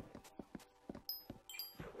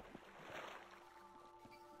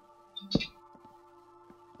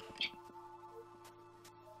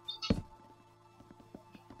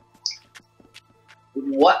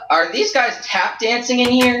 What? Are these guys tap dancing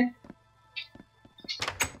in here?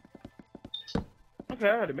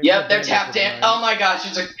 Okay, yep, they're tap dancing. Oh my gosh,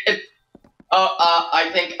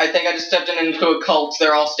 I think I just stepped into a cult.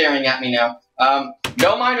 They're all staring at me now.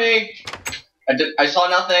 Don't mind me. I saw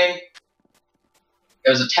nothing. It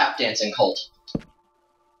was a tap dancing cult.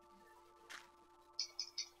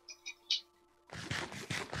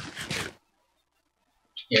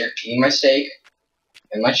 Here, eat my steak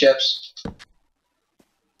and my chips.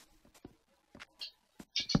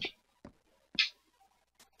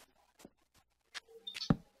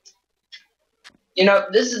 You know,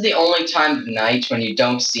 this is the only time of night when you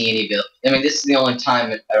don't see any this is the only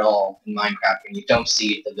time at all in Minecraft when you don't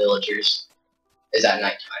see the villagers, is at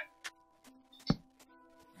nighttime.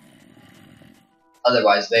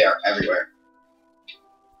 Otherwise, they are everywhere.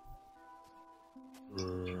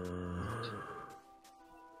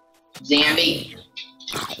 Zambi,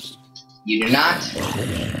 you do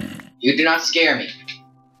not scare me.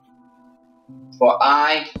 For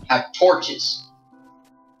I have torches.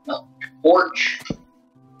 No, torch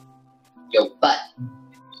your butt.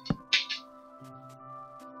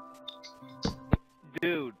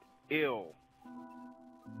 Dude, ew.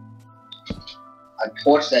 I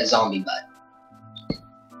torched that zombie butt.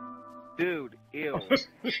 Dude, ew.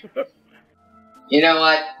 You know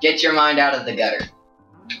what? Get your mind out of the gutter.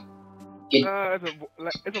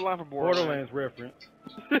 It's a line for Borderlands reference.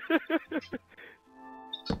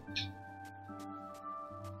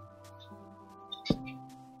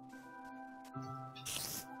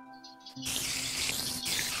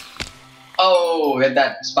 Oh,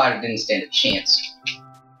 that spider didn't stand a chance.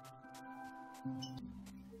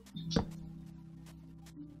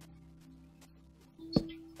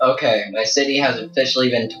 Okay, my city has officially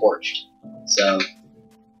been torched. So.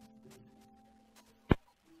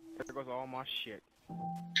 There goes all my shit.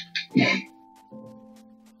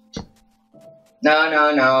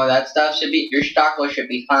 No, that stuff should be, your stockler should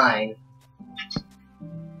be fine.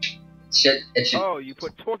 It should. Oh, you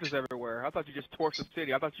put torches everywhere. I thought you just torched the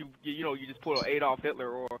city. I thought you just put an Adolf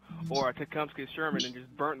Hitler or a Tecumseh Sherman and just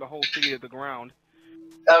burnt the whole city to the ground.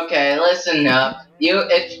 Okay, listen up.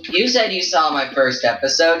 If you said you saw my first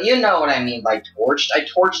episode, you know what I mean by torched. I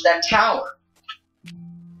torched that tower.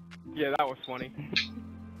 Yeah, that was funny.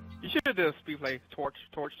 You should have done a speed play. Torch.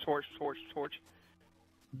 Torching.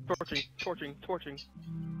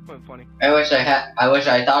 Wasn't funny. I wish I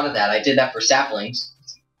thought of that. I did that for saplings.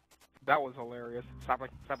 That was hilarious. Sapling.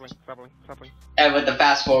 And with the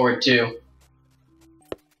fast forward too.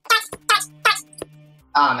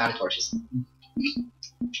 Ah, I'm out of torches.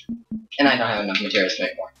 And I don't have enough materials to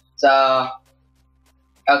make more. So,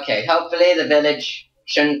 okay, hopefully the village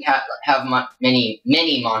shouldn't have many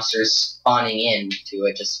monsters spawning in to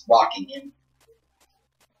it, just walking in.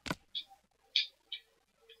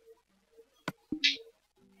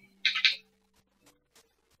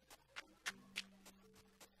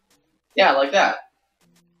 Yeah, like that.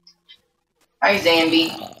 Hi,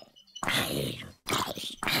 Zambi.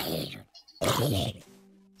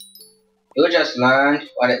 You just learned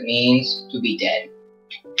what it means to be dead.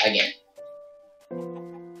 Again.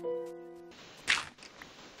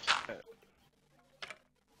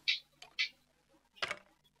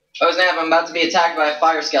 Oh snap, I'm about to be attacked by a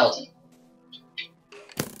fire skeleton.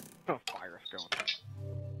 Oh, fire skeleton.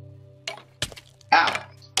 Ow.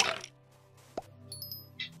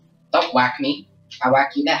 Don't whack me. I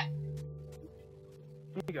whack you back.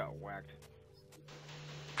 You got whacked.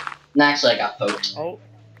 And actually, I got poked. Oh,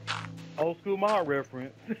 old school mod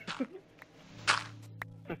reference.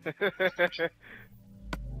 We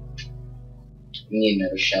need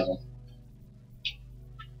another shovel.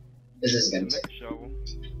 This is gonna take. Shovel.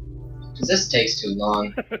 Cause this takes too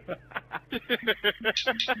long.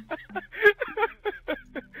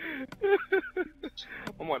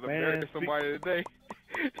 I'm about to bury somebody today.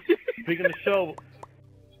 Speaking of shovel.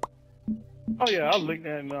 Oh yeah, I looked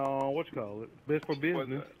at what you call it, best for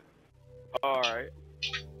business. Alright.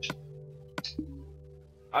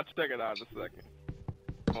 I'll check it out in a second.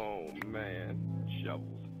 Oh man,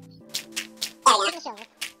 shovels.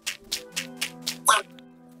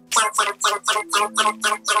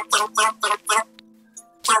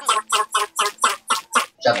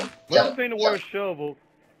 Shovel. When you say the word shovel,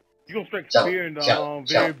 you're gonna strike fear in the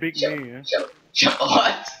very big men.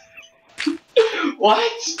 What?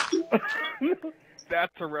 What?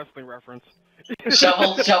 That's a wrestling reference.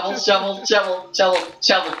 Shovel.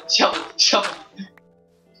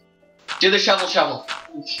 Do the shovel.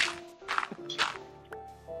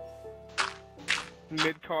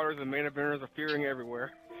 Mid-carders and main eventers are fearing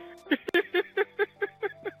everywhere.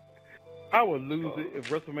 I would lose it if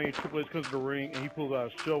WrestleMania Triple H comes to the ring and he pulls out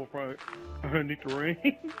a shovel from underneath the ring.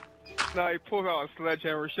 No, he pulls out a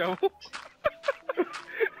sledgehammer shovel.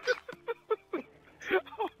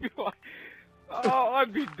 Oh,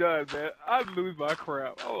 I'd be done, man. I'd lose my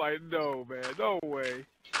crap. I'm like, no, man, no way.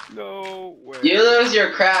 No way. You lose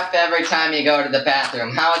your crap every time you go to the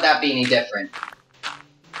bathroom. How would that be any different?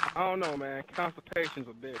 I don't know, man. Constipation's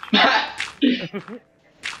a bitch.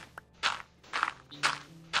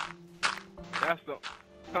 That's the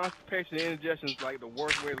constipation and indigestion's like the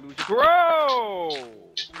worst way to lose your bro.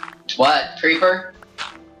 What, creeper?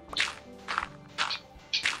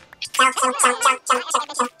 At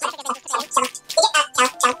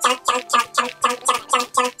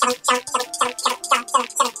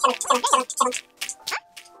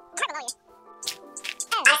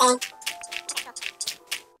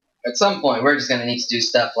some point, we're just gonna need to do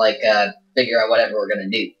stuff like figure out whatever we're gonna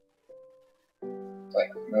do. Wait.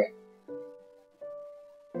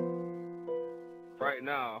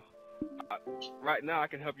 Right now, I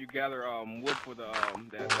can help you gather wood for the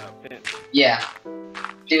that fence. Yeah,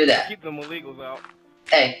 do that. Keep them illegals out.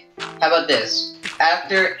 Hey, how about this?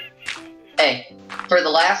 For the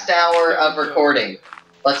last hour of recording,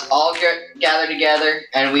 let's all gather together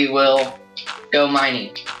and we will go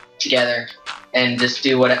mining together and just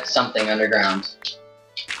do something underground.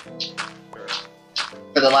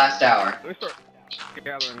 For the last hour. Let me start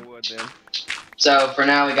gathering wood then. So for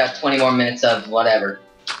now we got 20 more minutes of whatever.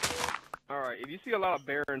 Alright, if you see a lot of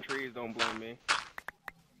barren trees, don't blame me.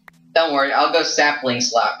 Don't worry, I'll go sapling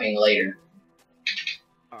slapping later.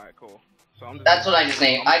 Alright, cool. So That's what I just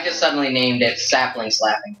named. I just suddenly named it sapling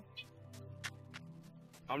slapping.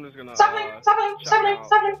 I'm just gonna sapling.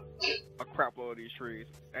 A crap load of these trees,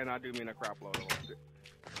 and I do mean a crap load of them.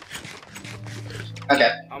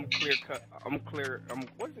 Okay. I'm clear.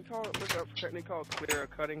 What's it called? What's that technique called? Clear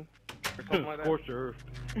cutting or something like that. Scorched earth.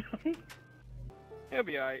 It'll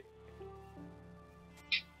be alright.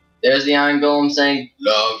 There's the Iron Golem saying,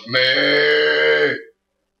 "Love me,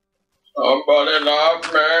 somebody love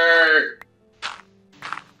me."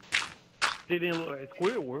 It didn't look like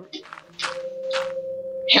Squidward.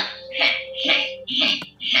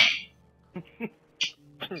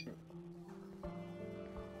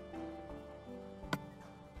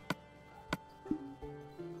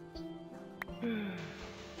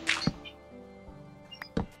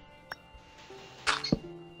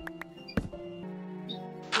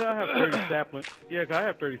 I have 30 saplings. Yeah, I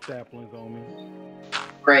have 30 saplings on me.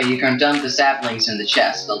 Great, you can dump the saplings in the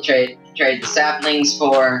chest. They'll trade the saplings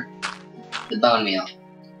for the bone meal.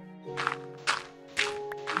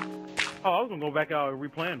 Oh, I was gonna go back out and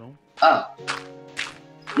replant them. Oh.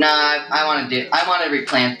 No, I want to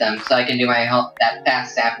replant them so I can do that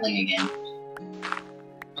fast sapling again.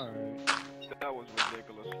 Alright. That was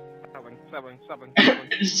ridiculous. Sapling.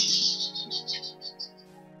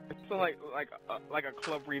 It's like a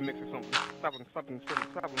club remix or something. Sapling.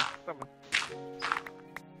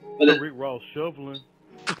 Rick Ross shoveling.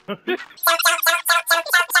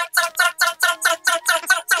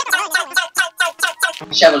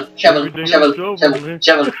 Shoveling.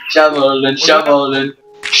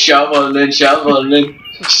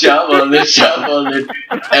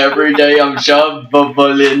 Every day I'm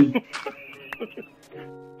shoveling.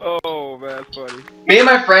 Oh, man, that's funny. Me and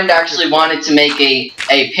my friend actually wanted to make a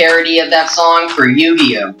parody of that song for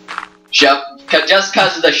Yu-Gi-Oh! Just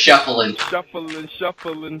cause of the shuffling.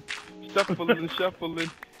 Shuffling.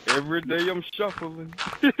 Every day I'm shuffling.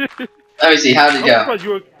 Let me see, how'd it go?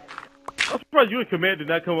 I'm surprised you and Command did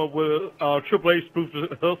not come up with Triple H spoof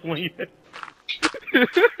of hustling yet.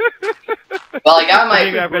 Well,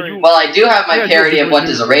 I do have my parody of What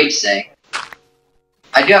Does a Rage Say.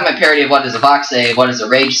 I do have my parody of What Does a Fox Say, What Does a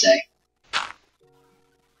Rage Say.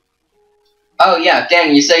 Oh yeah,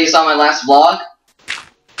 Dan, you say you saw my last vlog?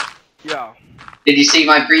 Yeah. Did you see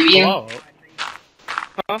my preview? Vlog?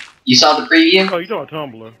 Huh? You saw the preview? Oh, you talking about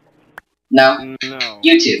Tumblr? No. No.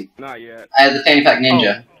 YouTube. Not yet. I have the Fanny Pack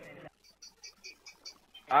Ninja. Oh.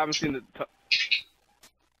 I haven't seen the...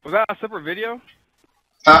 Was that a separate video?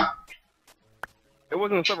 Huh? It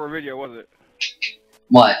wasn't a separate video, was it?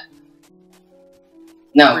 What?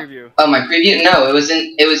 No. Preview. Oh, my preview? No, it was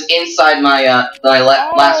inside my last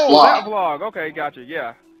vlog. That vlog. Okay, gotcha.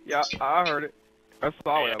 Yeah, I heard it. That's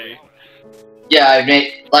solid, at least. Yeah, I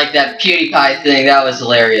made like that PewDiePie thing. That was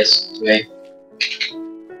hilarious to me.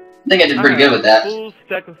 I think I did pretty good with that. Full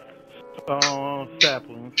stack of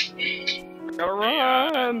saplings. Gotta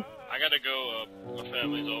run. I gotta go. My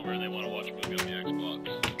family's over and they want to watch a movie on the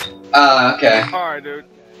Xbox. Okay. All right, dude.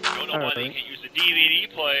 Don't know why they can't use the DVD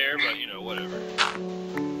player, but you know, whatever.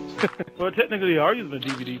 Well, technically, you are using a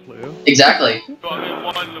DVD player. Exactly. Well, they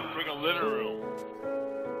wanted to bring a living room.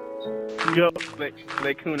 Yep.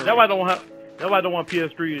 Coonery. That's why I don't want. That's why I don't want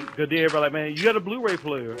PS3. Cause then everybody like, man, you got a Blu-ray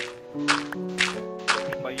player.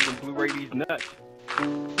 Like you can Blu-ray these nuts. That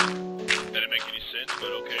didn't make any sense,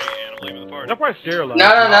 but okay, and I'm leaving the party. That's probably sterilized.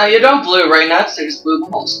 No, you don't Blu-ray nuts. They're just blue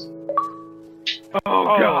balls.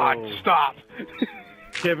 Oh God! Stop.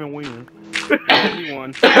 Kevin wins. He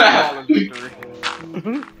won. Flawless victory.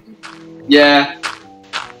 Yeah.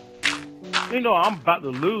 You know, I'm about to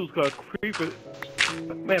lose because Creeper.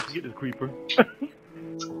 Man, forget this Creeper.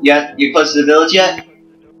 You close to the village yet?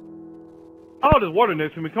 Oh, there's water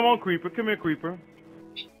next to me. Come on, Creeper. Come here, Creeper.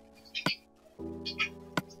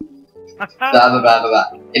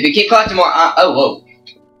 Blah. If you keep collecting more, oh, whoa.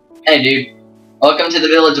 Hey, dude. Welcome to the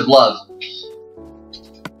village of love.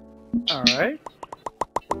 Alright.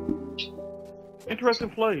 Interesting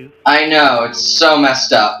place. I know, it's so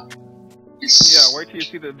messed up. Yeah, wait till you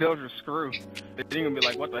see the villagers screw. Then you're gonna be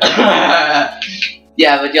like, what the hell?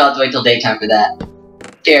 Yeah, but you'll have to wait till daytime for that.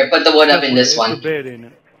 Here, put the wood up in this one. Bed, ain't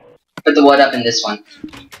it? Put the wood up in this one.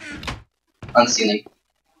 On the ceiling.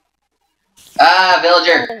 Ah,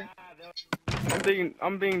 villager!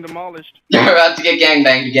 I'm being demolished. You're about to get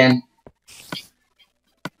gangbanged again.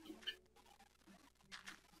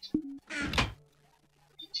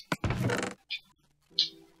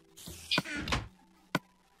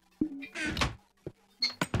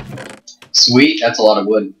 Sweet, that's a lot of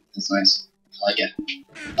wood. That's nice. I like it.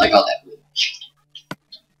 I like all that wood.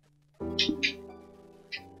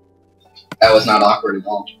 That was not awkward at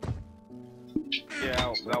all. Yeah,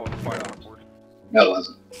 that was quite awkward. No, it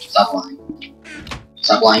wasn't. Stop lying.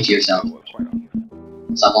 Stop lying to yourself. That was quite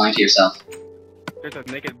awkward. Stop lying to yourself. There's a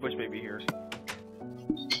naked bush baby here.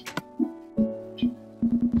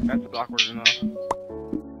 That's awkward enough.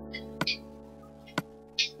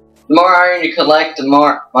 The more iron you collect, the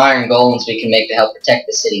more iron golems we can make to help protect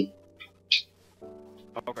the city.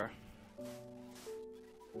 Okay.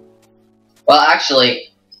 Well,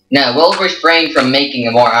 actually, no, we'll refrain from making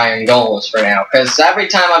more iron golems for now, because every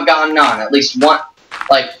time I've gotten on, at least one,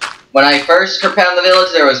 like, when I first found the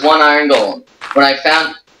village, there was one iron golem. When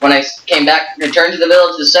I came back, returned to the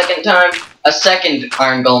village the second time, a second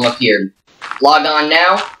iron golem appeared. Log on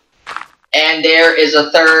now, and there is a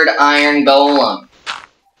third iron golem.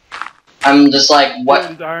 I'm just like,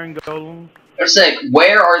 what? Iron golem. I'm just like,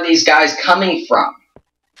 where are these guys coming from?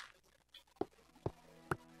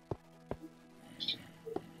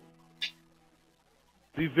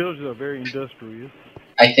 These villages are very industrious.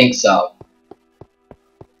 I think so.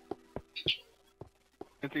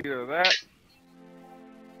 It's either that,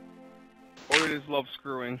 or they just love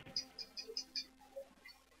screwing.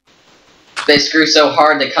 They screw so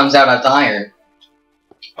hard that comes out as iron.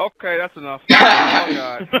 Okay, that's enough. Oh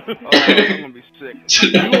God. Oh, I'm gonna be sick.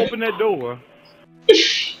 You open that door.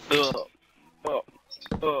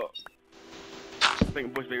 I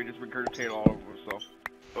think Bush Baby just regurgitated all over himself.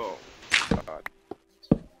 Oh, God.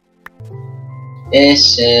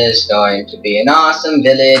 This is going to be an awesome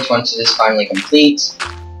village once it is finally complete.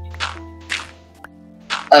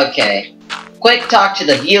 Okay. Quick talk to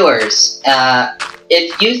the viewers.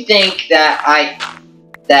 If you think that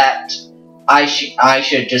I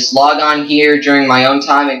should just log on here during my own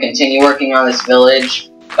time and continue working on this village,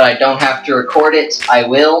 but I don't have to record it, I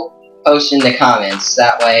will post in the comments.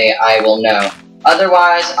 That way I will know.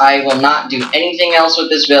 Otherwise, I will not do anything else with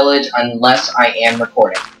this village unless I am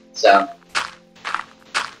recording. So,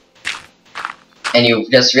 and you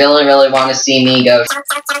just really, really want to see me go.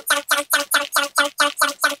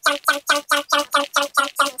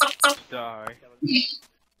 Die.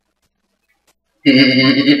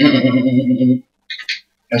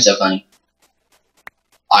 I'm so funny.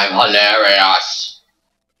 I'm hilarious.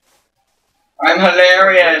 I'm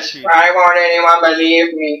hilarious. Why won't anyone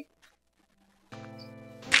believe me?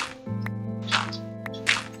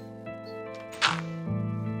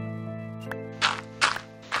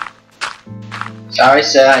 Sorry,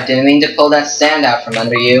 sir. I didn't mean to pull that sand out from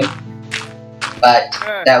under you. But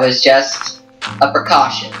that was just a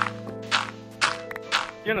precaution.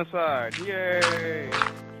 Genocide. Yay.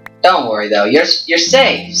 Don't worry though, you're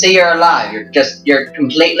safe. See, you're alive. You're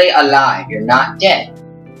completely alive. You're not dead.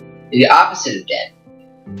 You're the opposite of dead.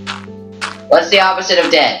 What's the opposite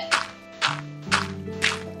of dead?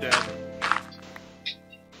 Dead.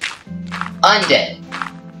 Undead.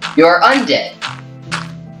 You're undead.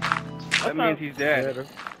 That means he's dead.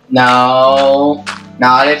 No,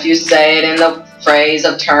 not if you say it in the phrase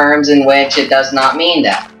of terms in which it does not mean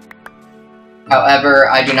that. However,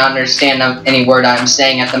 I do not understand any word I'm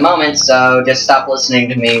saying at the moment, so just stop listening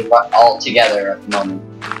to me altogether at the moment.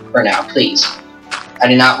 For now, please. I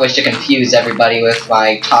do not wish to confuse everybody with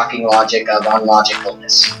my talking logic of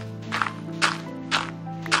unlogicalness.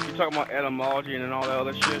 You talking about etymology and all that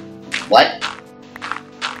other shit? What?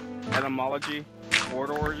 Etymology? Word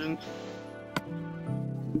origins?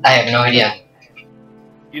 I have no idea.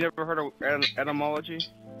 You never heard of etymology?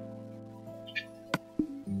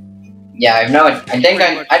 Yeah, I have no. I think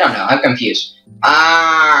I don't know. I'm confused.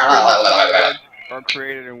 Are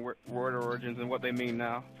created in word origins and what they mean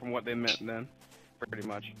now from what they meant then. Pretty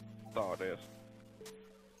much. That's all it is.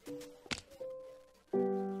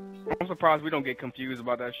 I'm surprised we don't get confused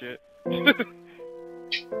about that shit.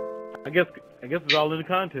 I guess it's all in the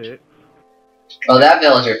context. Well, that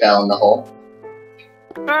villager fell in the hole.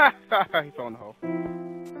 He fell in the hole.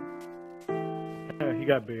 He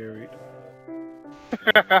got buried.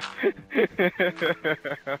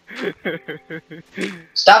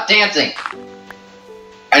 Stop dancing!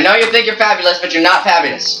 I know you think you're fabulous, but you're not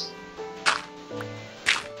fabulous.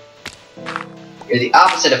 You're the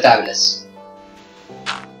opposite of fabulous.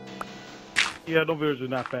 Yeah, those villagers are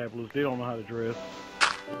not fabulous. They don't know how to dress.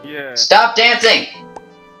 Yeah. Stop dancing!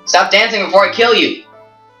 Stop dancing before I kill you!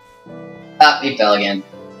 Ah, he fell again.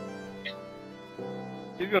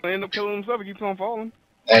 He's gonna end up killing himself if he keeps on falling.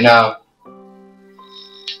 I know.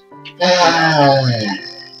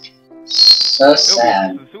 So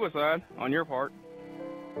sad. It'll be suicide on your part.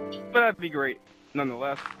 But that'd be great,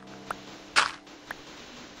 nonetheless.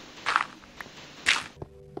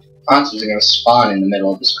 Monsters are gonna spawn in the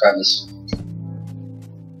middle of this crevice.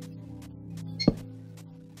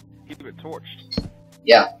 Keep it torched.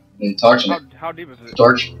 Yeah, and torching it. How deep is it?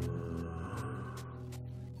 Torch.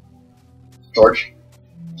 Torch.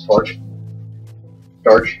 Torch.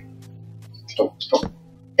 Torch.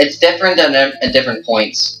 It's different at different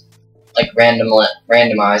points, like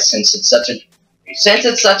randomized, since it's such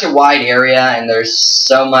a wide area and there's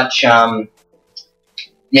so much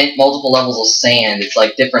multiple levels of sand. It's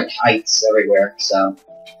like different heights everywhere. So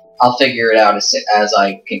I'll figure it out as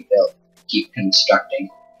I keep constructing.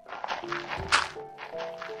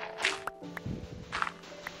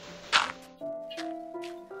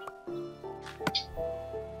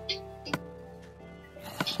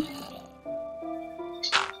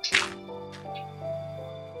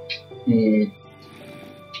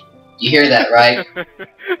 You hear that, right?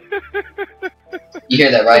 You hear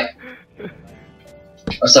that, right?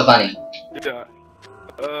 What's so funny? Yeah.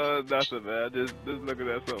 Not so bad. Just looking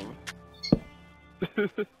at something.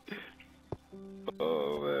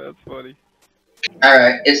 Oh man, that's funny.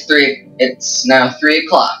 Alright, it's now 3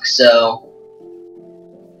 o'clock, so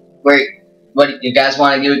what you guys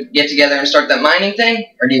want to get together and start that mining thing?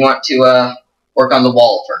 Or do you want to work on the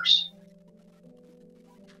wall first?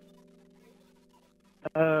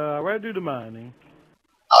 I'd rather do the mining.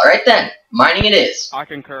 Alright then, mining it is. I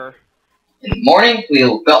concur. In the morning,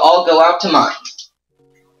 we'll all go out to mine.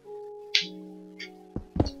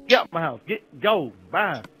 Get out my house. Go.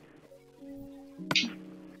 Bye.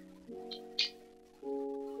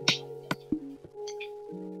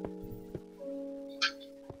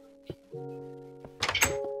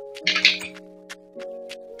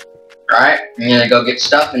 Alright, I'm gonna go get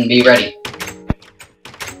stuff and be ready.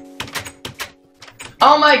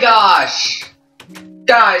 Oh my gosh!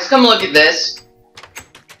 Guys, come look at this.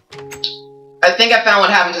 I think I found what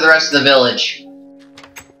happened to the rest of the village.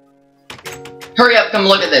 Hurry up, come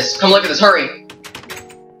look at this. Come look at this, hurry.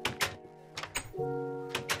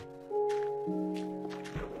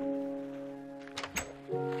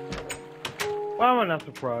 Why am I not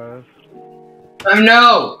surprised? I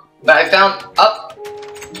know, but I found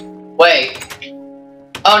wait.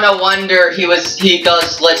 Oh, no wonder he got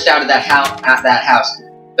glitched out of that house.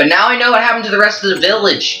 But now I know what happened to the rest of the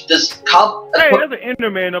village. Hey, there's an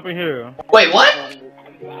Enderman up in here. Wait, what?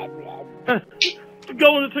 The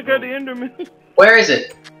golem that took out the Enderman. Where is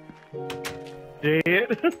it?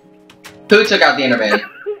 Dead. Who took out the Enderman?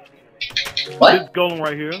 What? This golem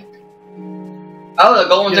right here. Oh, the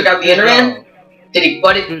golem took out the Enderman? Did he?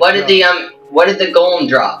 What did the golem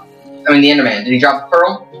drop? I mean, the Enderman. Did he drop a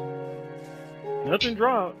pearl? Nothing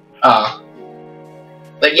dropped. Oh.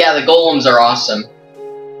 But yeah, the golems are awesome.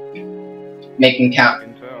 Making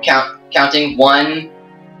counting 1,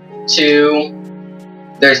 2.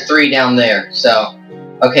 There's 3 down there. So,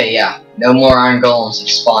 okay, yeah, no more iron golems have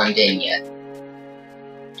spawned in yet.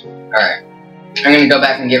 All right, I'm gonna go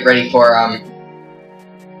back and get ready for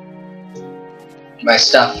my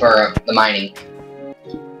stuff for the mining.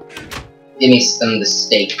 Give me some of the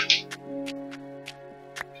steak.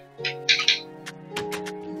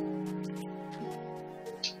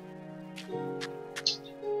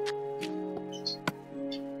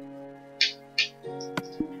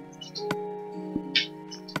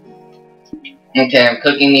 Okay, I'm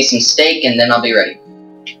cooking me some steak and then I'll be ready.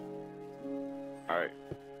 Alright.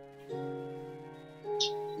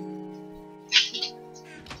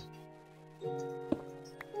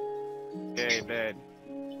 Okay, bed.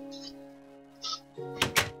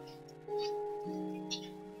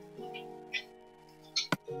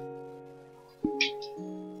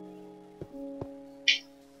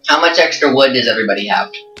 How much extra wood does everybody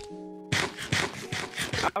have?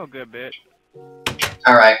 I have a good bit.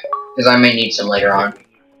 Alright, because I may need some later on.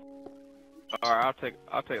 Alright,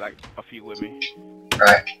 I'll take like a few with me.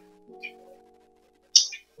 Alright.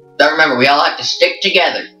 But remember, we all have to stick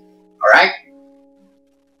together. Alright?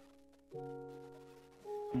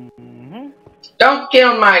 Don't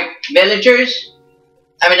kill my villagers.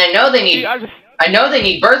 I mean, I know they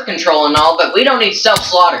need birth control and all, but we don't need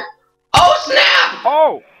self-slaughter. Oh snap!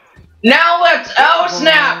 Oh! Now let's. Oh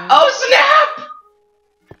snap! Oh snap!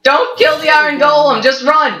 Don't kill the iron golem. Just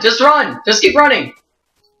run. Just run. Just keep running.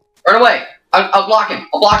 Run away. I'll block him.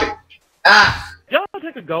 I'll block him. Ah. Y'all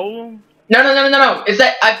take a golem? No. Is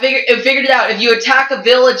that I figured it out. If you attack a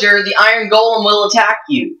villager, the iron golem will attack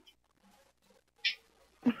you.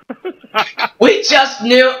 We just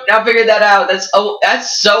knew. I figured that out.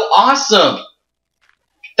 That's so awesome.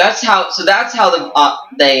 That's how. So that's how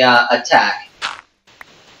they attack.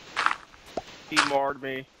 He marred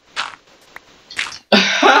me.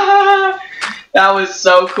 That was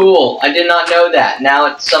so cool. I did not know that. Now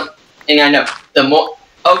it's something I know. The more.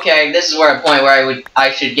 Okay, this is where a point where I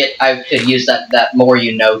could use that more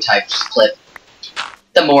you know type clip.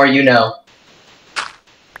 The more you know.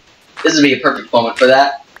 This would be a perfect moment for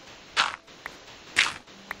that.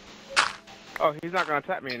 Oh, he's not gonna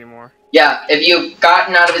attack me anymore. Yeah, if you've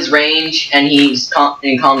gotten out of his range and he's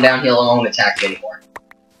calmed down, he won't attack you anymore.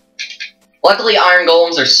 Luckily, iron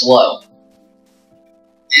golems are slow.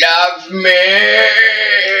 Love me!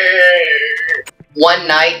 One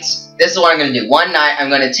night, this is what I'm gonna do. One night,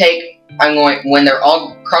 when they're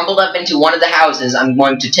all crumbled up into one of the houses, I'm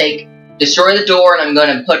going to destroy the door, and I'm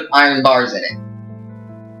gonna put iron bars in it.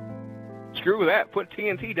 Screw that. Put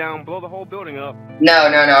TNT down, blow the whole building up. No, I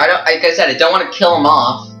don't, like I said, I don't want to kill them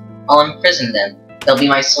off. I'll imprison them. They'll be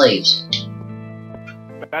my slaves.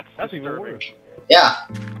 That's even worse. Yeah.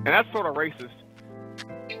 And that's sort of racist.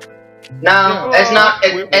 No, it's not.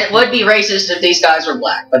 It would be racist if these guys were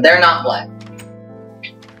black, but they're not black.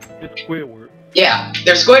 It's Squidward. Yeah,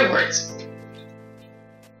 they're Squidwards.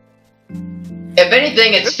 If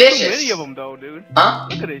anything, it's There's fishes. too many of them, though, dude. Huh?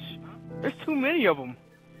 Look at this. There's too many of them.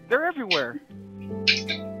 They're everywhere.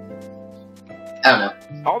 I don't know.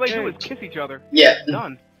 All they do is kiss each other. Yeah.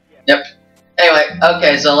 Done. Yep. Anyway,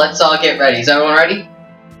 okay, so let's all get ready. Is everyone ready?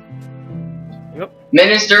 Yep.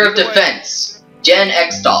 Minister of Defense, Gen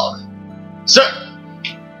X Dog. Sir!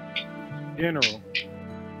 General.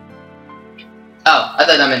 Oh, I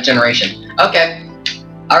thought that meant generation. Okay.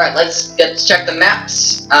 Alright, let's check the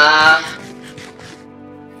maps. I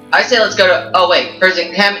say let's go to... Oh, wait. First,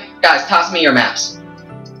 guys, toss me your maps.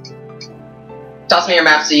 Toss me your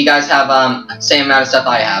maps so you guys have, same amount of stuff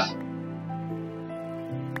I have.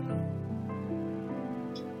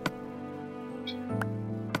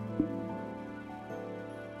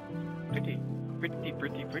 Pretty.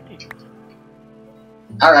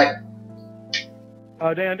 Alright.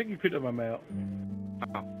 Oh, Dan, I think you picked up my map.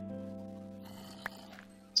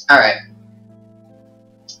 Alright.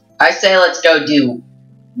 I say let's go due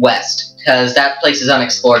west, because that place is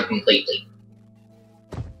unexplored completely.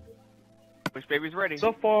 Which baby's ready?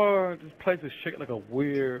 So far, this place is shaped like a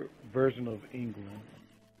weird version of England.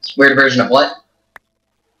 Weird version of what?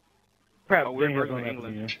 Perhaps A weird Dan has version on of that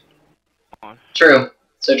England. again. True.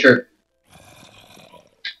 So true.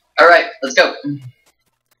 Alright, let's go.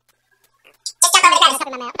 Just jump over the ground and step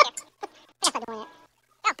in my mouth. That's not doing it.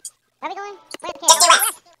 Oh, where are we going? Where's the camera?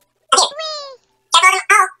 West. Okay. Jump over the...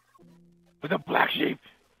 Oh. With a black sheep.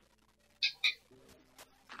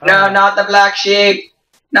 No, not the black sheep!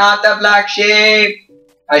 Not the black sheep!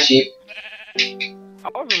 Hi, sheep. I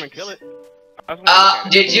was gonna kill it. I just wanna look at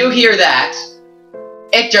it. Did you hear that?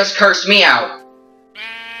 It just cursed me out.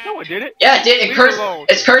 No, it didn't. Yeah, it did. Leave it alone.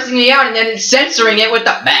 It's cursing me out, and then it's censoring it with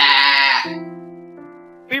the bah.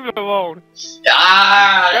 Leave it alone.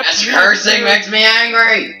 That's cursing makes me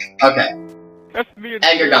angry. Okay, That's me and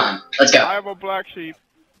anger gone. Let's go. I am a black sheep.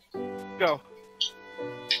 Go.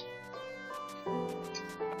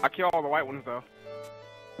 I kill all the white ones though.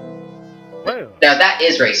 Well, Now that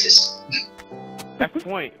is racist. That's the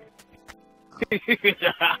point.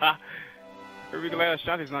 We're glad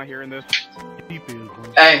Shanti's not hearing this. deep is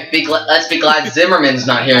one. Hey, let's be glad Zimmerman's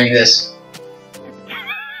not hearing this.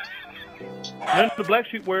 None of the black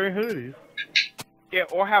sheep wearing hoodies. Yeah,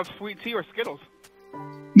 or have sweet tea or Skittles. Or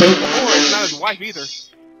it's not his wife either.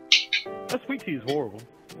 That sweet tea is horrible.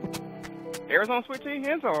 Arizona sweet tea?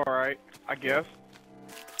 It's alright, I guess.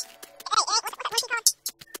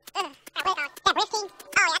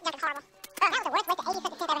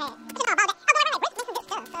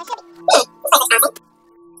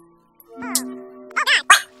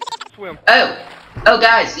 Swim. Oh,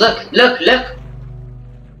 guys, look.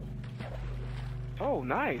 Oh,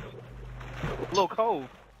 nice. Little cove.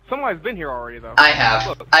 Somebody's been here already, though. I have.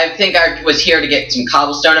 Look. I think I was here to get some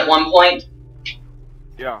cobblestone at one point,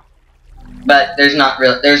 Yeah. but there's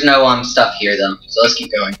no stuff here though. So let's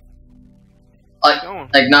keep going. Like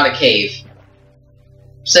not a cave.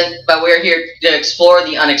 But we're here to explore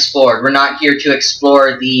the unexplored. We're not here to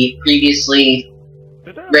explore the previously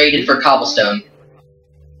raided for cobblestone.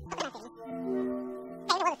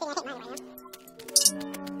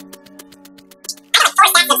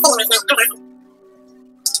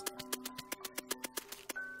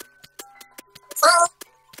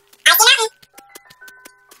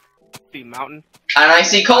 See mountain. And I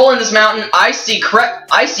see coal in this mountain. I see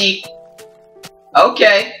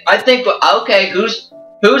Okay, okay, who's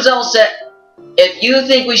else said? If you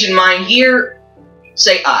think we should mine here,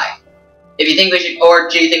 say I. If you think we should, or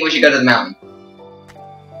do you think we should go to the mountain?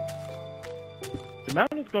 The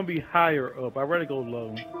mountain's gonna be higher up. I'd rather go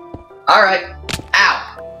low. Alright.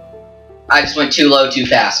 Ow! I just went too low too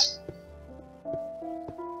fast.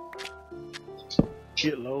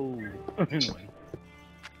 Get low. Anyway.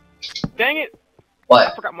 Dang it!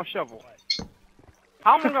 What? I forgot my shovel.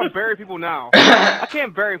 How am I gonna bury people now? I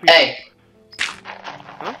can't bury people. Hey.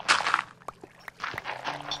 Huh?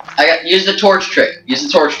 Use the torch trick. Use the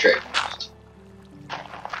torch trick.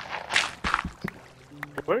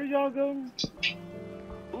 Where did y'all go?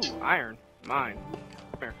 Ooh, iron. Mine.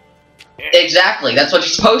 Here. Yeah. Exactly. That's what you're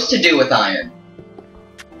supposed to do with iron.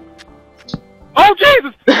 Oh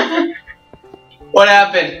Jesus! What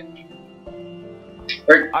happened?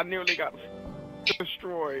 I nearly got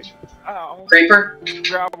destroyed. Ow. Creeper?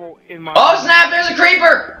 Gravel in my. Oh snap! There's a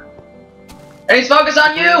creeper! And he's focused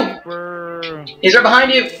on you! Creeper. He's right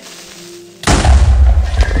behind you!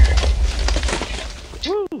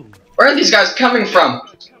 Woo. Where are these guys coming from?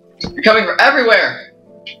 They're coming from everywhere!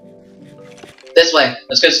 This way.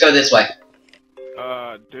 Let's just go this way.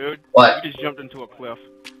 Dude. What? You just jumped into a cliff.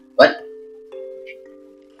 What?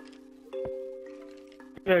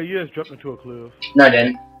 Yeah, you just jumped into a cliff. No, I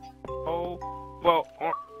didn't. Oh, well,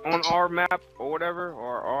 on our map or whatever,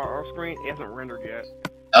 or our screen, it hasn't rendered yet.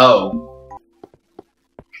 Oh.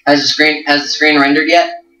 Has the screen rendered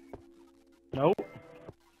yet? Nope.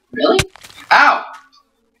 Really? Ow!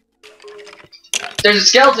 There's a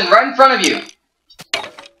skeleton right in front of you!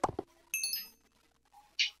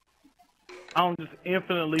 I'm just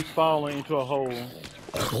infinitely falling into a hole.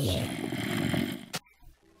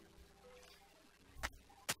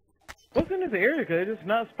 What's in this area? Cause it's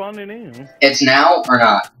not spawning in. It's now or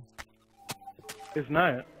not? It's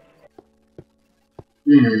not.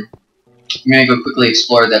 I'm gonna go quickly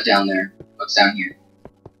explore that down there. What's down here?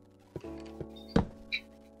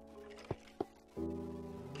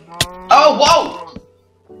 Oh, whoa!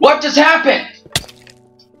 What just happened?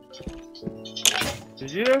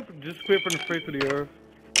 Did you ever just quit from the face of the earth?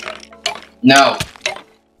 No.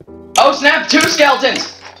 Oh snap! 2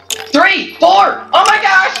 skeletons! 3! 4! Oh my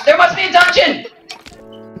gosh! There must be a dungeon!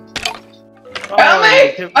 Help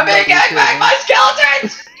me! I'm being gagged by my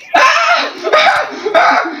skeletons!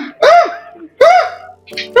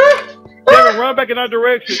 Kevin, run back in that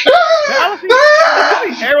direction. I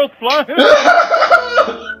see arrows flying.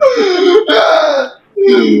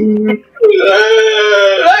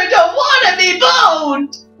 I don't want to be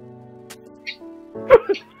boned!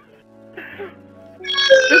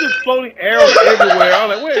 There's just floating arrows everywhere. I'm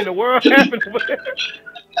like, what in the world happened?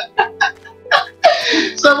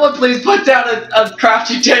 Someone please put down a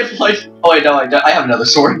crafting table. Like, oh wait, no, I have another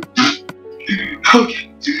sword.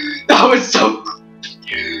 Okay, that was so.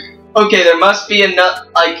 Okay, there must be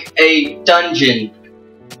a dungeon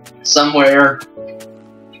somewhere,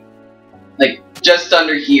 like just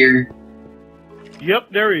under here. Yep,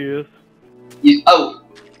 there he is. Oh,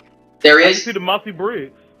 there he I is. see the mossy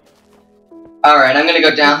bricks. All right, I'm gonna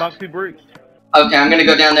go down. Mossy bricks. Okay, I'm gonna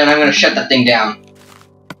go down there and I'm gonna shut that thing down.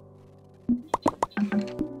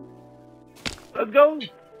 Let's go.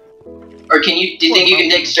 Or do you think you can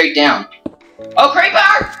dig straight down? Oh,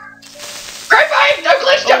 creeper! Creeper! No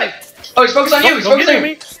glitch to me! Oh, he's focused on you! He's focused on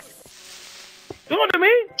you! Don't to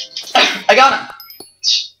me! I got him!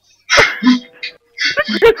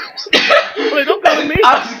 Wait, don't go to me!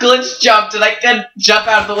 I was glitch jumped and I couldn't jump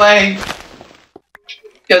out of the way.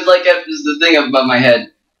 Because, like, it was the thing above my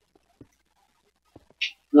head.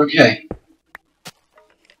 Okay.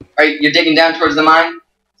 Alright, you're digging down towards the mine?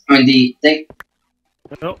 I mean, the thing?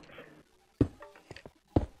 Nope.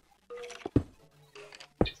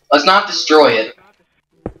 Let's not destroy it.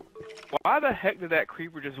 Why the heck did that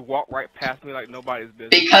creeper just walk right past me like nobody's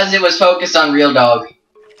business? Because it was focused on Real Dog.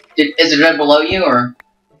 Is it red below you, or?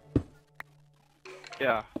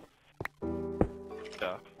 Yeah.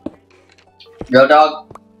 Yeah. Real Dog?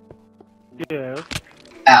 Yes.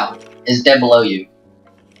 Ow. It's dead below you.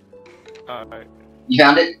 Alright. You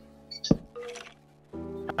found it?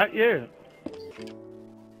 Yeah.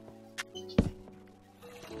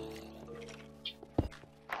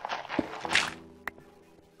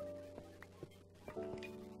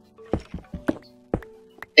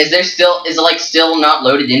 Is it like still not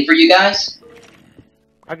loaded in for you guys?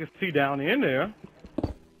 I can see down in there.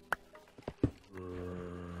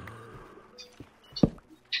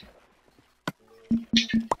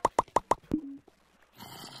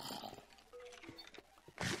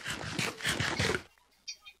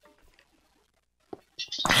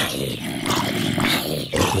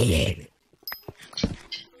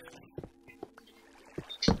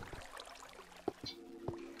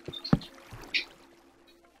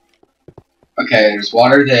 Okay, there's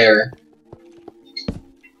water there.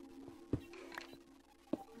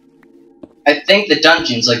 I think the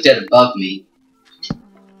dungeon's like dead above me.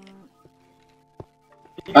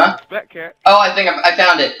 Huh? Fat cat. Oh, I think I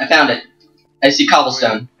found it. I found it. I see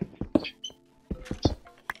cobblestone.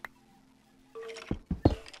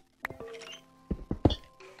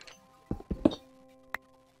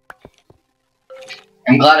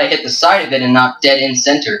 I'm glad I hit the side of it and not dead in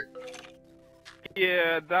center.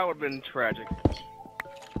 Yeah, that would have been tragic.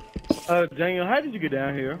 Daniel, how did you get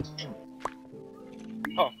down here?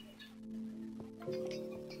 Oh.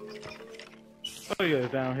 Oh yeah,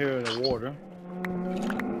 down here in the water.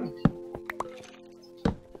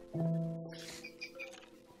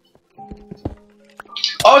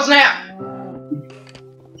 Oh snap!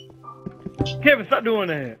 Kevin, stop doing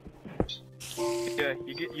that. Yeah,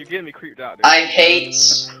 you're getting me creeped out there. I hate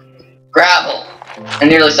gravel. I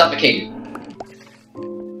nearly suffocated.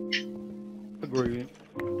 Agreed.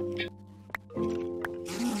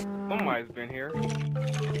 Somebody's been here.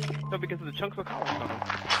 No, because of the chunks of cobblestone.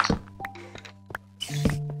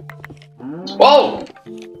 Whoa!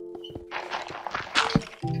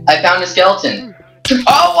 I found a skeleton.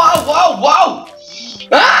 Oh, whoa, whoa, whoa!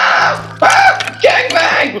 Ah! Ah!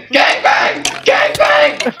 Gangbang! Gangbang!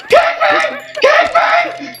 Gangbang! Gangbang! Gangbang!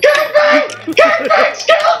 Gangbang! Gangbang!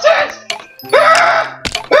 Skeletons! Ah!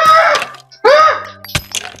 Ah! Ah!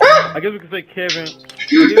 Ah! I guess we could say Kevin. I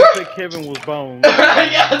guess we could say Kevin was boned.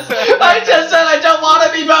 Yes! I just said I don't want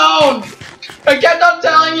to be boned! I kept on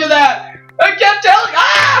telling you that! I kept telling—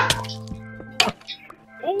 Ah!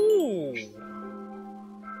 Ooh.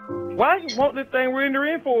 Why won't this thing render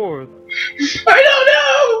in for us? I don't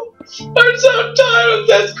know! I'm so tired of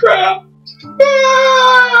this crap!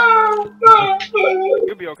 Ah!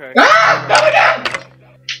 You'll be okay. Ah! Come again!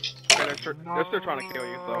 Yeah, they're still trying to kill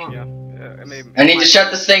you, so yeah. I need to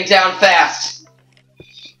shut this thing down fast.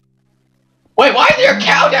 Wait, why is there a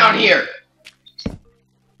cow down here?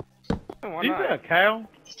 Why Is not? that a cow?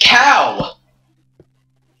 Cow!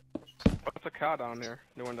 What's a cow down there?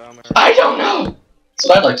 Doing down there? I don't know! That's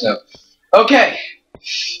what I'd like to know. Okay.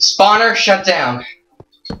 Spawner shut down.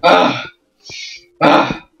 Ugh.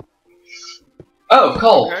 Ugh. Oh,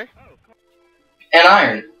 coal. Okay. And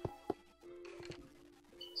iron.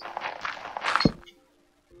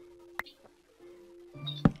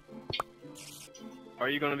 Are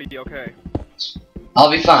you gonna be okay? I'll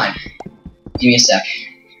be fine. Give me a sec.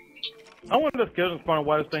 I wonder if skeleton spawner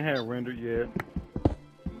why this thing hadn't rendered yet.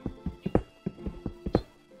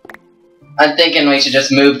 I'm thinking we should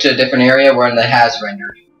just move to a different area where it has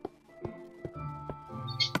rendered.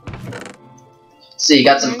 So you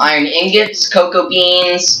got some iron ingots, cocoa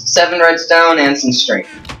beans, 7 redstone, and some string.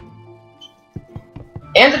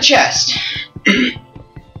 And a chest.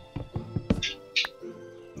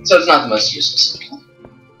 So it's not the most useless.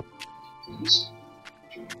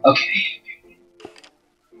 Okay.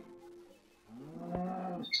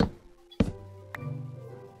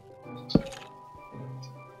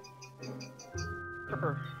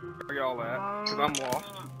 Where y'all at? Because I'm lost.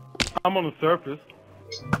 I'm on the surface.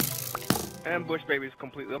 And Bush Baby's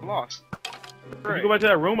completely lost. If you go back to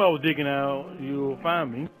that room I was digging out, you'll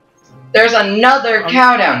find me. There's another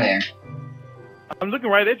cow down there. I'm looking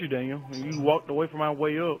right at you, Daniel. And you walked away from my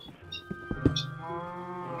way up.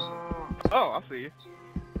 Oh, I see you.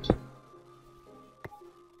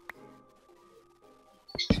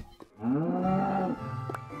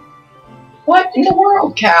 What in the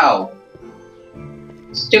world, cow?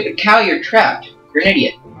 Stupid cow, you're trapped. You're an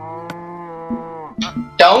idiot.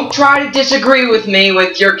 Don't try to disagree with me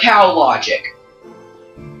with your cow logic.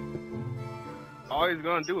 All he's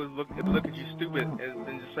gonna do is look at you stupid and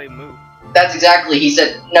then just say move. That's exactly. He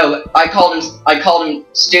said no. I called him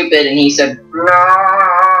stupid, and he said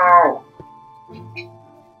no.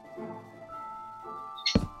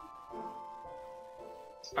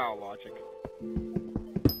 Cow logic.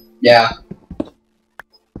 Yeah.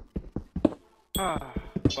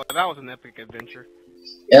 But that was an epic adventure.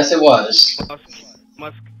 Yes, it was.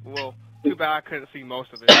 Well, too bad I couldn't see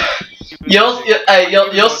most of it. You'll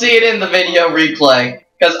see it in the video replay,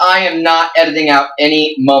 because I am not editing out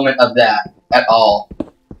any moment of that at all.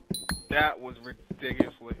 That was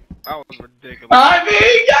ridiculously. That was ridiculous. I'm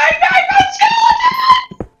being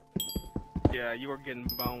Yeah, you were getting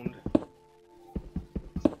boned.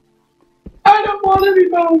 I don't want to be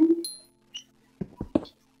boned.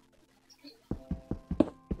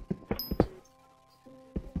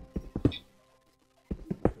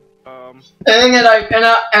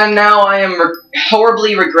 And now I am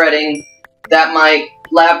horribly regretting that my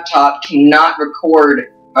laptop cannot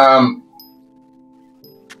record. My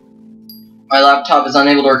laptop is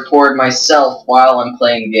unable to record myself while I'm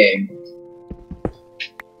playing the game.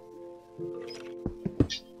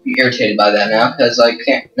 I'm irritated by that now because I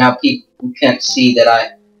can't. Now people can't see that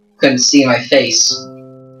I couldn't see my face.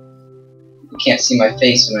 You can't see my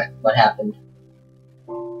face when what happened.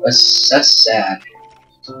 That's sad.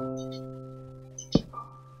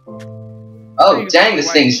 Oh, dang,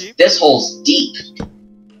 this hole's deep.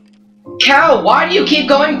 Cow, why do you keep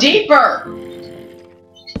going deeper?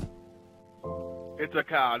 It's a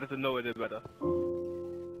cow, it doesn't know it is better.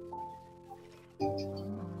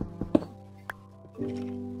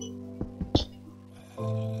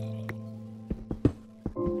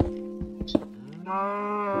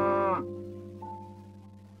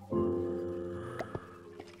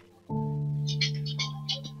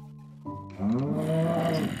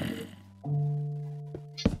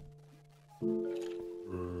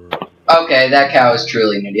 Okay, that cow is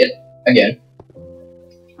truly an idiot. Again.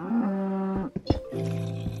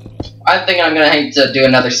 I think I'm gonna have to do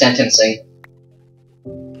another sentencing.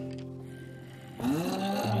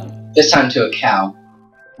 This time to a cow.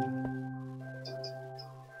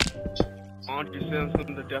 Why don't you send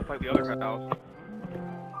them to death like the other cows?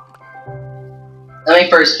 Let me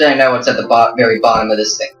first find out what's at the very bottom of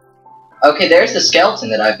this thing. Okay, there's the skeleton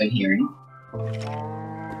that I've been hearing.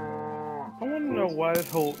 I want to know why this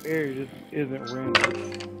whole area just isn't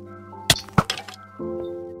rendered.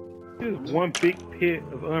 There's one big pit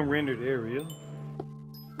of unrendered area.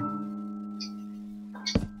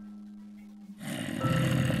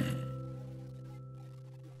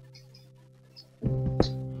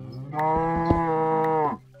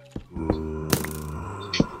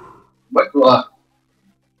 What?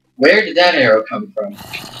 Where did that arrow come from?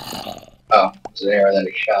 Oh, it's an arrow that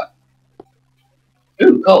he shot.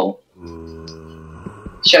 Ooh, coal.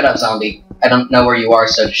 Shut up, zombie. I don't know where you are,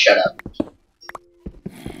 so just shut up.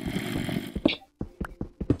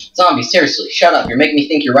 Zombie, seriously, shut up. You're making me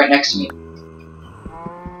think you're right next to me.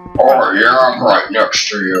 Oh, yeah, I'm right next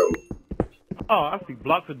to you. Oh, I see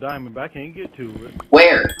blocks of diamond, but I can't get to it.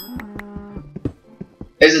 Where?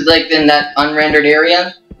 Is it like in that unrendered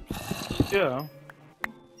area? Yeah.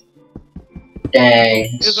 Dang.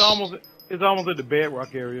 It's almost at the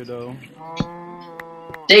bedrock area, though.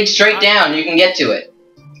 Dig straight down, you can get to it.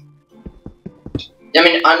 I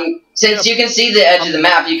mean, since you can see the edge of the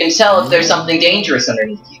map, you can tell if there's something dangerous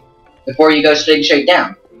underneath you before you go straight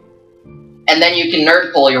down. And then you can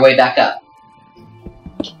nerd pull your way back up.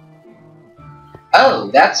 Oh,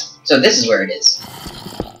 so this is where it is.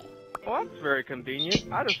 Well, that's very convenient.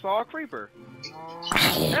 I just saw a creeper.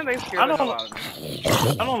 And they scared the hell out of me.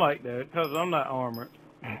 I don't like that, because I'm not armored.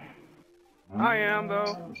 I am,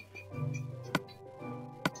 though.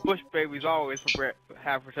 Bush babies always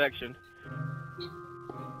have protection.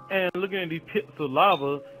 And looking at these pits of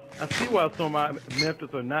lava, I see why some of my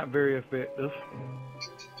methods are not very effective.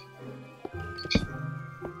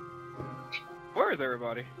 Where is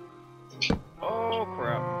everybody? Oh,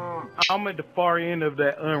 crap. I'm at the far end of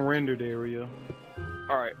that unrendered area.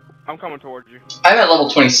 Alright, I'm coming towards you. I'm at level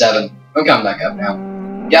 27. I'm coming back up now.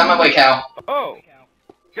 Get out of my way, cow. Oh!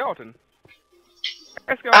 Skeleton.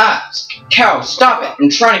 Ah! Cow, stop it! I'm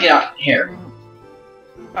trying to get out here.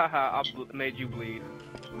 Haha, I made you bleed.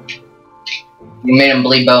 You made him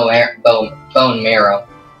bleed bone marrow.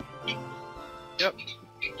 Yep.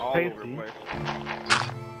 All over the place.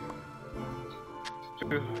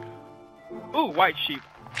 Ooh, white sheep.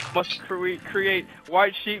 Must create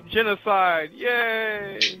white sheep genocide.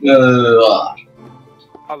 Yay!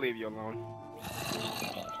 I'll leave you alone.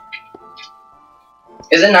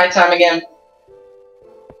 Is it nighttime again?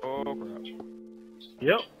 Oh crap.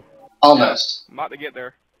 Yep. Almost. I'm about to get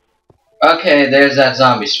there. Okay, there's that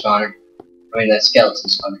zombie spawner. I mean, that skeleton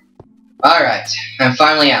spawner. Alright, I'm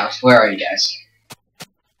finally out. Where are you guys?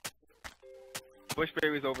 Bush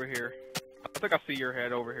baby's over here. I think I see your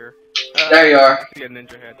head over here. There you are. I see a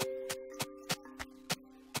ninja head.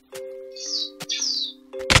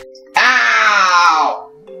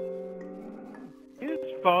 Ow! You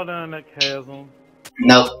just fall down that chasm.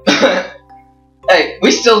 Nope. Hey,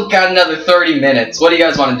 we still got another 30 minutes. What do you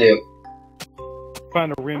guys want to do?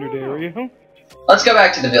 Find a rendered area. Let's go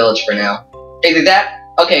back to the village for now. Either that...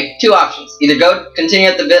 Okay, two options. Either continue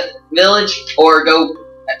at the village, or go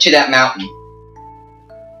to that mountain.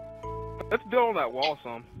 Let's build on that wall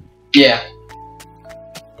some. Yeah.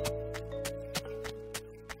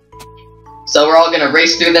 So we're all gonna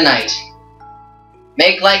race through the night.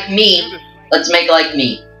 Make like me. Let's make like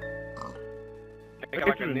me. Make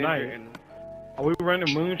like a ninja and... Are we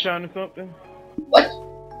running moonshine or something? What?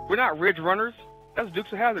 We're not ridge runners. That's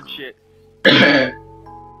Dukes of Hazzard shit.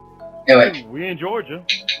 Anyway. We in Georgia.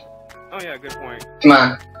 Oh yeah, good point. Come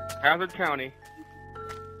on. Hazard County.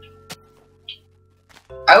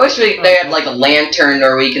 I wish they had like a lantern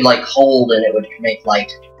where we could like hold and it would make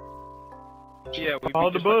light. Yeah, we All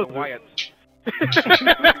be the just like the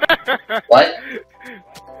Wyatts. What?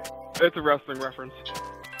 It's a wrestling reference. You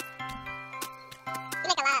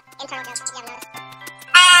make a lot of internal jokes, if you haven't noticed.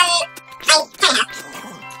 I kinda have.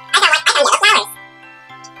 I found yellow flowers.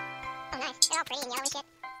 Oh nice, they're all pretty and yellow and shit.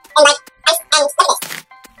 And like, and look at this.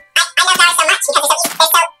 I love flowers so much because they're just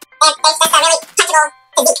a really touchable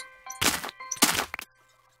physique.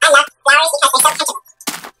 I love flowers because they're so touchable.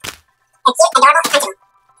 They're cute, adorable, and touchable.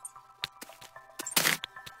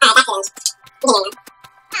 Alright, that's the end. Beginning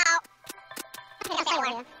now. Oh. I'm sorry,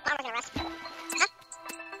 Wario. Flowers are rust. Huh?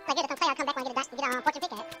 Like you're the fun player, I'll come back when I get a fortune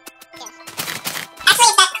pick ahead. Yes. Actually,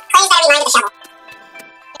 it's that Clay's that reminded the shovel.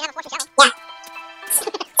 They have a fortune shovel? Yeah. So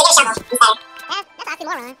get a shovel instead. That's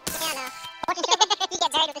oxymoron. Yeah, no. Fortune shovel. You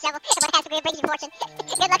get buried with the shovel, but it has to bring you fortune.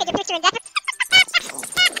 Good luck in your future endeavors.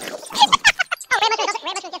 Oh, Ray Mushroom,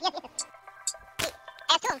 yes.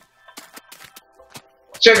 Add to him.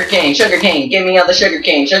 Sugar cane, give me all the sugar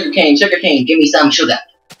cane, give me some sugar.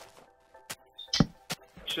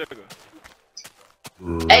 Sugar.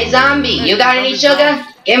 Hey zombie, you got any sugar?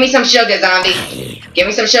 Give me some sugar, zombie. Give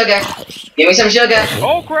me some sugar. Give me some sugar.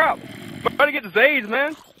 Oh crap! Better get the AIDS,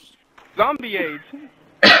 man. Zombie AIDS.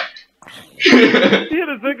 He had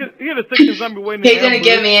a second zombie waiting. He didn't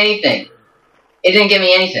give me anything. He didn't give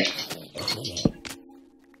me anything.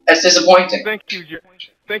 That's disappointing. Thank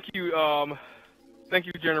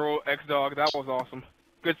you, General X-Dog. That was awesome.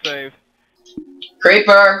 Good save.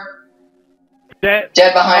 Creeper. That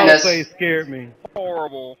Dead behind us. Scared me.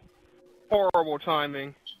 Horrible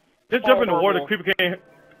timing. Just jump in the water.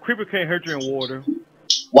 Creeper can't hurt you in water.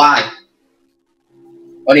 Why?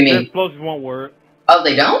 What do you mean? The explosives won't work. Oh,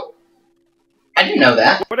 they don't? I didn't know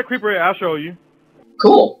that. Where the creeper is, I'll show you.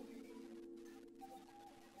 Cool.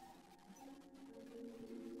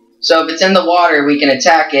 So if it's in the water, we can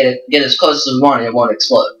attack it, get as close as we want, and it won't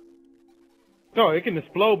explode. No, it can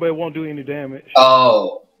explode, but it won't do any damage.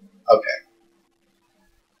 Oh, okay.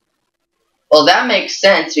 Well, that makes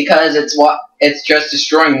sense because it's just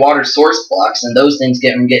destroying water source blocks, and those things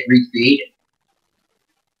get recreated.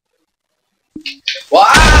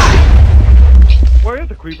 Why? Where is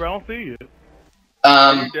the creeper? I don't see it.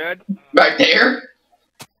 Are you dead? Right there.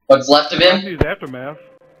 What's left of I him? see his aftermath.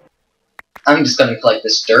 I'm just gonna collect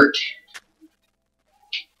this dirt.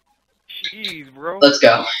 Jeez, bro. Let's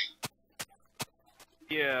go.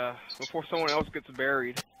 Yeah, before someone else gets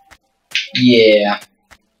buried. Yeah.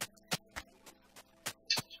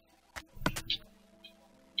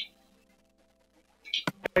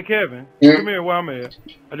 Hey Kevin, Hmm? come here where I'm at.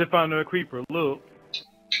 I just found another creeper. Look.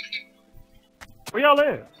 Where y'all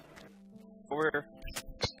at? Where?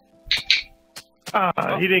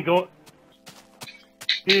 He didn't go.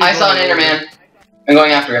 I saw an Enderman. I'm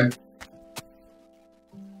going after him.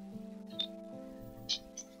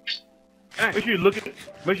 Make sure you look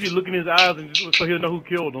in his eyes and just so he'll know who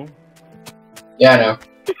killed him. Yeah, I know.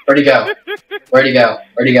 Where'd he go? Where'd he go?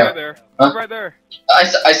 Where'd he go? Right there. Huh? Right there. I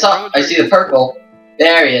see the purple.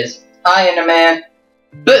 There he is. Hi, Enderman.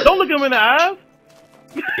 Boo! Don't look him in the eyes.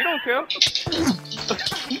 You don't care.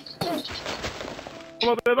 Come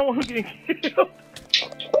on, I don't want him getting killed.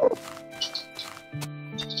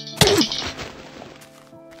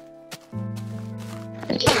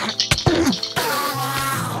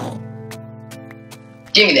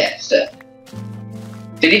 Give me that stuff.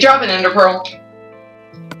 Did he drop an ender pearl?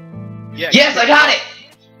 Yeah. Yes, I got it!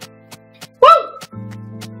 Woo!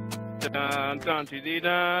 Dun, dun, dun,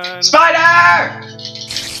 dun. Spider!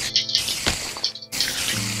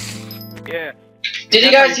 Yeah. Did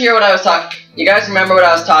you guys hear what I was talking? You guys remember what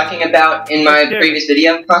I was talking about in my previous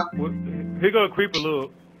video? Huh? Here go a creeper,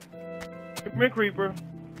 look. Come here, creeper.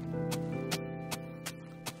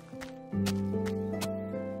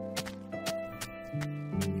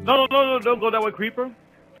 No, don't go that way, creeper.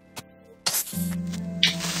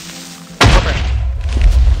 Okay.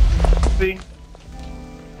 See?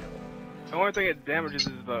 The only thing it damages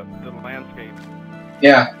is the landscape.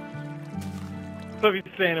 Yeah. So if you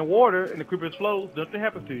stand in water and the creeper explodes, nothing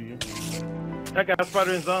happens to you. That got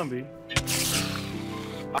spider and zombie.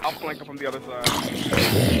 I'll flank him from the other side.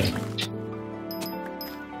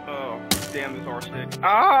 Oh, damn this horse stick.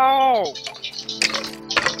 Ow!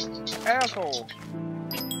 Asshole.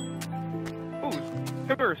 Ooh,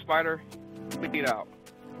 come here, spider. Lead out.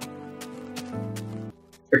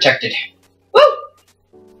 Protected. Woo!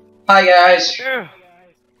 Hi guys. Yeah.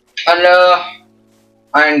 Hello.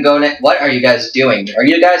 I'm going. What are you guys doing? Are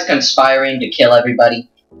you guys conspiring to kill everybody?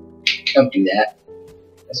 Don't do that.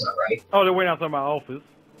 That's not right. Oh, they're waiting outside my office.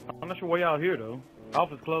 I'm not sure why y'all here though.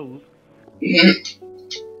 Office closed.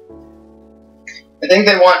 I think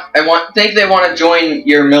they want to join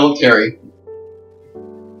your military.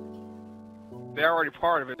 They're already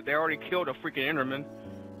part of it. They already killed a freaking Enderman.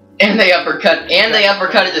 And they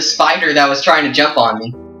uppercutted the spider that was trying to jump on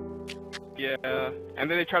me. Yeah. And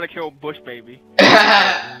then they try to kill Bush Baby.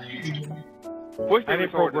 Bush I Baby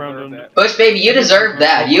didn't program them. Bush baby, you deserve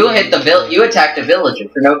that. You attacked a villager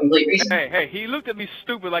for no complete reason. Hey, he looked at me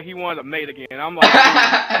stupid like he wanted to mate again. I'm like,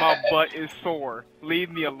 my butt is sore. Leave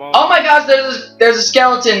me alone. Oh my gosh, there's a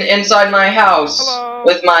skeleton inside my house. Hello.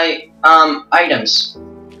 With my items.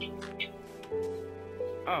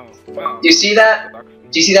 Oh. Do you see that?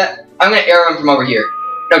 Do you see that? I'm gonna arrow him from over here.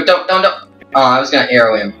 No, don't. Oh, I was gonna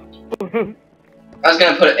arrow him. I was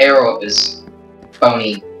gonna put an arrow up his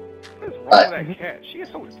bony. What is wrong with that cat? She is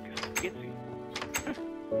so skitsy.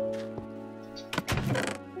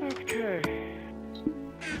 Okay.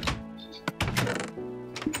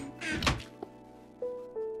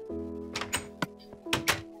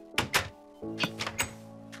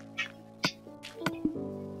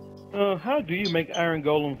 How do you make iron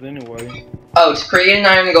golems anyway? Oh, to create an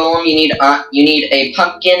iron golem, you need a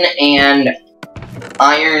pumpkin and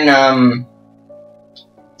iron.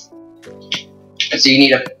 So you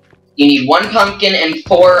need 1 pumpkin and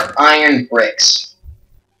 4 iron bricks.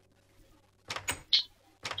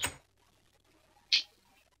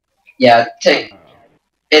 Yeah,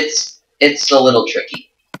 it's a little tricky.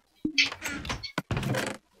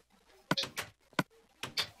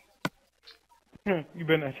 You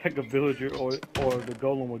better not attack a villager or the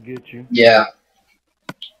golem will get you. Yeah.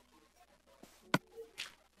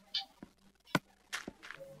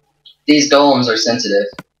 These golems are sensitive.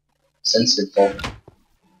 Sensitive folk.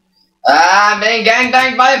 Ah, I'm being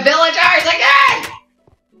gangbanged by villagers again!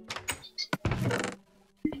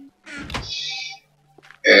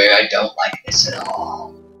 I don't like this at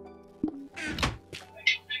all.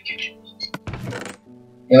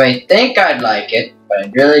 You might think I'd like it, but I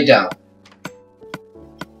really don't.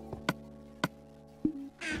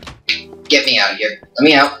 Get me out of here. Let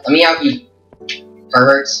me out. Let me out, you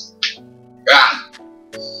perverts. Ah.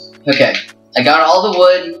 Okay. I got all the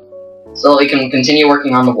wood so that we can continue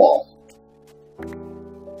working on the wall.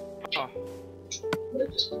 Oh.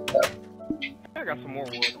 I got some more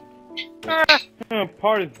wood.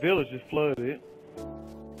 Part of this village is flooded.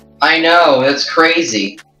 I know, that's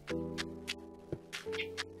crazy.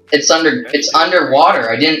 It's underwater.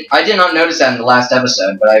 I did not notice that in the last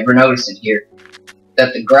episode, but I've noticed it here.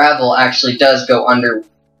 That the gravel actually does go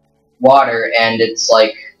underwater, and it's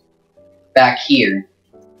like back here.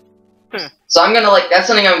 So I'm gonna that's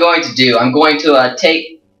something I'm going to do. I'm going to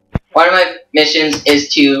take one of my missions is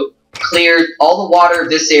to clear all the water of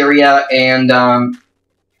this area and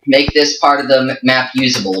make this part of the map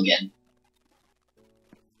usable again.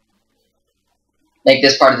 Make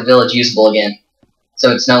this part of the village usable again,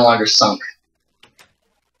 so it's no longer sunk.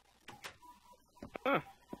 Huh.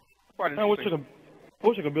 I wish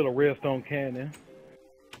I could build a redstone cannon.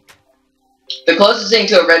 The closest thing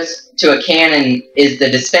to a cannon is the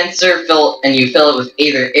dispenser, and you fill it with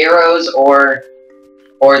either arrows or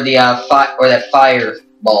that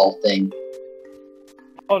fireball thing.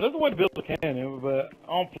 Oh, there's a way to build a cannon, but I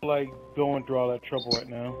don't feel like going through all that trouble right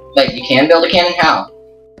now. Like, you can build a cannon? How?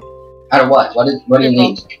 Out of what? What do you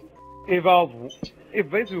need? If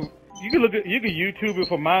basically you can YouTube it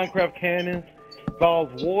for Minecraft cannons,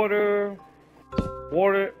 involves water,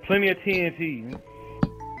 plenty of TNT.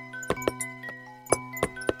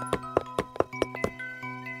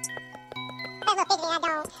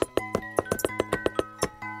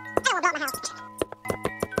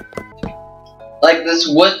 Like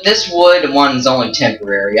this wood one's only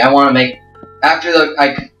temporary. I want to make, after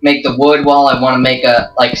I make the wood wall, I want to make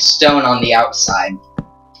a, like, stone on the outside.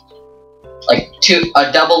 Like,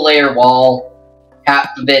 a double layer wall. Half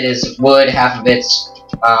of it is wood, half of it's,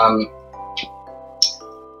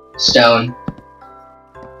 stone.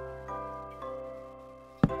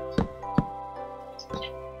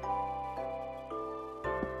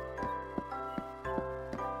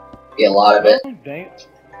 Be a lot of it.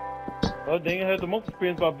 Oh, dang, I had the most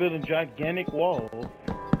experience by building gigantic walls.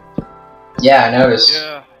 Yeah, I noticed.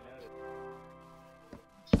 Yeah.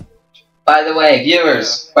 By the way,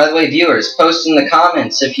 viewers, post in the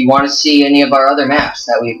comments if you want to see any of our other maps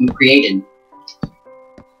that we've created.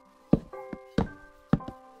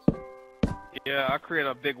 Yeah, I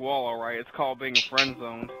created a big wall, alright. It's called being friend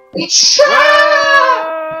zoned. Whoa!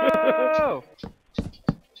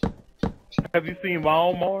 Have you seen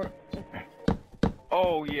Walmart?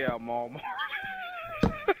 Oh yeah, Mom.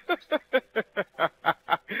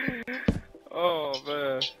 Oh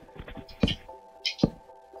man.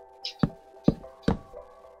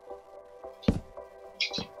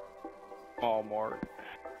 Walmart.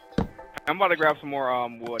 I'm about to grab some more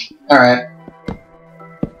wood. Alright.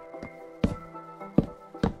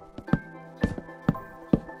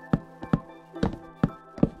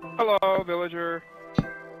 Hello, villager.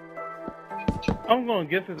 I'm gonna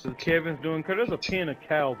guess this is Kevin's doing, cause there's a pen of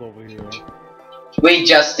cows over here. We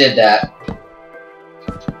just did that.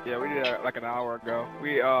 Yeah, we did that like an hour ago.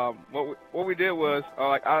 We what we did was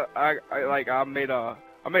I made a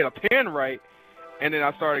pen, right, and then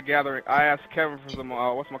I started gathering. I asked Kevin for some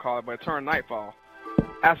whatchamacallit, but it turned nightfall.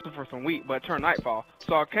 Asked him for some wheat, but it turned nightfall.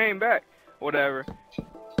 So I came back, whatever,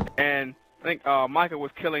 and I think Micah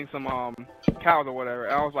was killing some cows or whatever.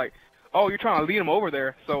 And I was like, oh, you're trying to lead them over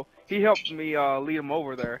there, so he helped me lead them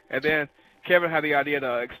over there. And then Kevin had the idea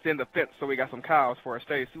to extend the fence, so we got some cows for a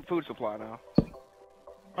steady food supply now.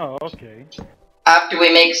 Oh, okay. After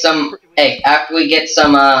we make some, after we get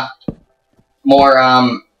some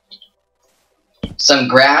more some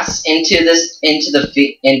grass into the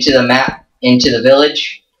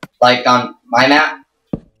village, like on my map.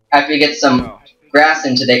 After we get some grass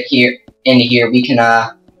into here, we can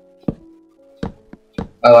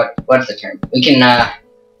what's the term? We can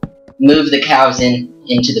move the cows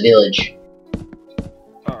into the village.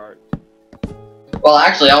 Alright. Well,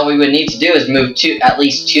 actually, all we would need to do is move at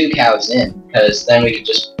least 2 cows in, because then we could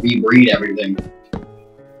just rebreed everything.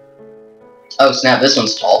 Oh snap! This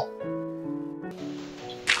one's tall.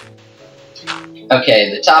 Okay,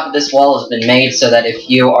 the top of this wall has been made so that if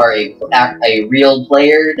you are a real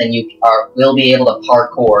player, then you will be able to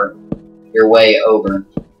parkour your way over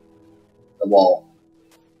the wall.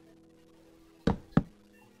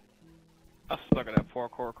 I suck at that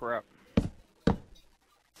parkour crap.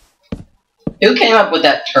 Who came up with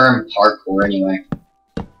that term parkour anyway?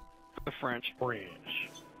 The French.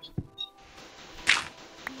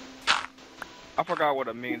 I forgot what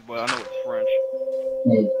it means, but I know it's French.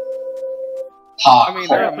 Parkour. I mean,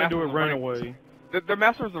 they're I do it running away. They're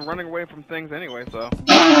masters of running away from things anyway, so.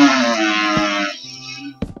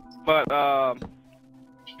 But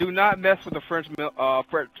do not mess with the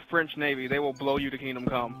French Navy. They will blow you to kingdom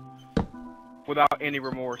come without any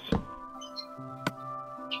remorse.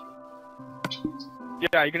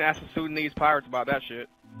 Yeah, you can ask the Sudanese pirates about that shit.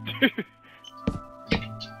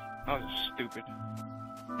 That was stupid.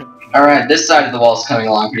 Alright, this side of the wall's coming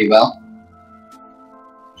along pretty well.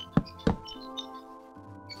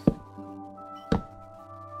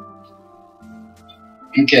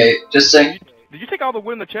 Okay, just say. Did you take all the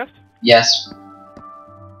wood in the chest? Yes.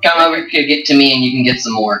 Come over here, get to me, and you can get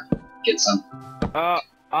some more. Get some.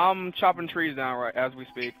 I'm chopping trees down right as we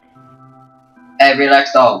speak. Hey,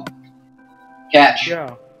 relax, dog. Catch.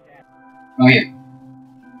 Yeah. Over here.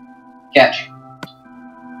 Catch.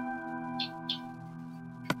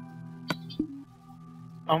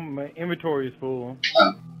 My inventory is full.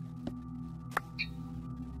 Oh.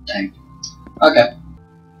 Dang. Okay.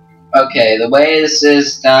 Okay, the way this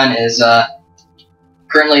is done is,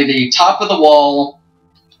 currently the top of the wall,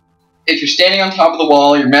 if you're standing on top of the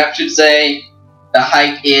wall, your map should say the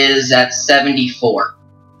height is at 74.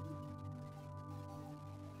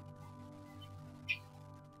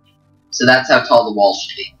 So that's how tall the wall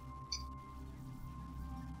should be.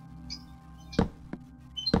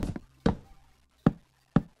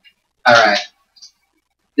 Alright.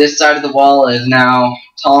 this side of the wall is now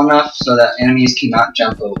tall enough so that enemies cannot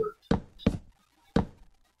jump over.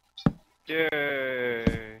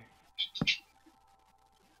 Yay.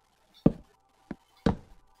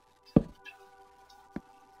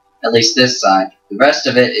 At least this side. The rest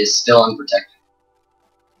of it is still unprotected.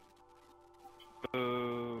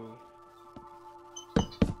 Boo.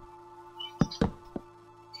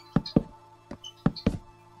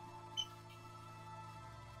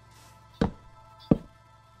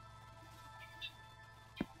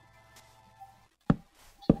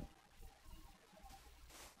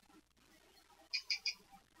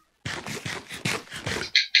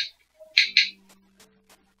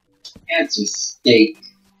 Add some steak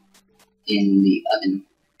in the oven.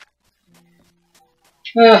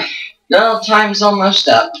 Well, time's almost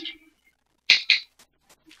up.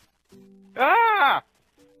 Ah!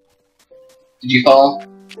 Did you fall?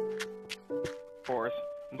 Of course.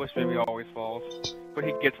 Bush Baby always falls. But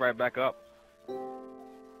he gets right back up.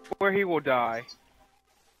 Where he will die.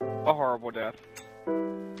 A horrible death.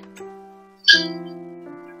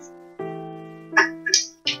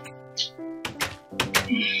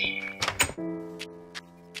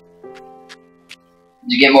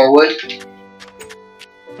 Did you get more wood?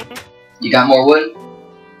 You got more wood?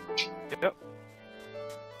 Yep.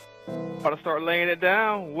 Gotta start laying it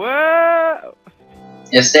down. Whoa!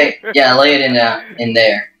 Yeah, lay it in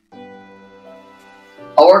there.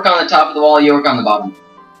 I'll work on the top of the wall, you work on the bottom.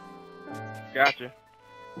 Gotcha.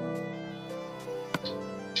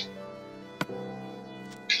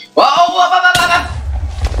 Whoa!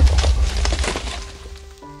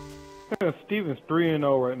 Steven's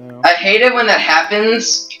 3-0 right now. I hate it when that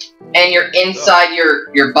happens, and you're inside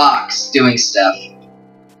your box doing stuff.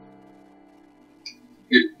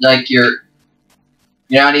 You're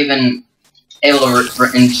not even able to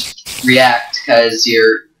react because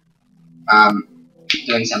you're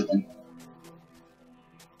doing something.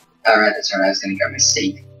 Alright, that's right. I was gonna grab my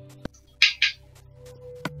steak.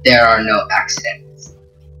 There are no accidents.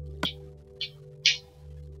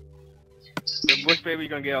 The Bush Baby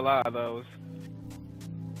gonna get a lot of those.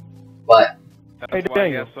 What? That's Hey, why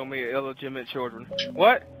he Daniel. has so many illegitimate children.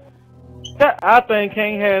 What? That I think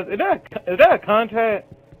King has. Is that a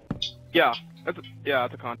contact? Yeah. It's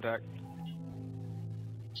a contact.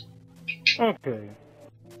 Okay.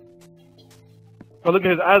 I look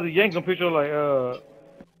at his Isaac Yankum picture like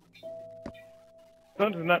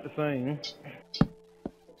something's not the same.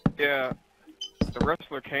 Yeah. The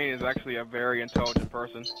wrestler Kane is actually a very intelligent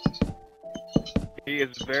person. He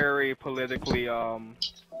is very politically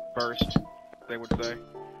versed, they would say.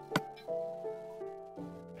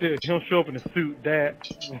 Yeah, he don't show up in a suit. That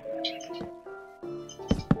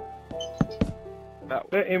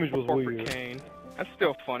image was corporate weird. Kane. That's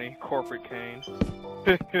still funny, corporate Kane.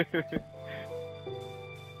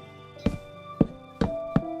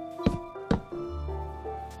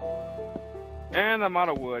 And I'm out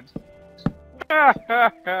of wood.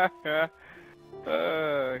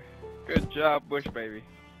 Good job, Bush Baby.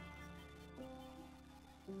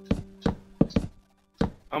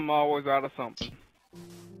 I'm always out of something.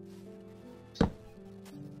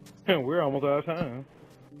 We're almost out of time.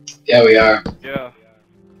 Yeah, we are. Yeah.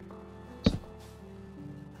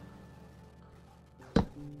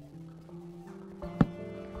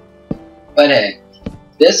 But hey,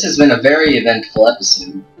 this has been a very eventful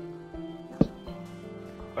episode.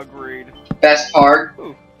 Agreed. Best part?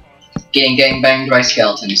 Ooh. Getting gangbanged by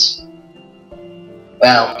skeletons.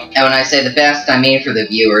 Well, and when I say the best, I mean for the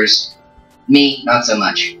viewers. Me, not so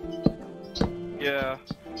much. Yeah.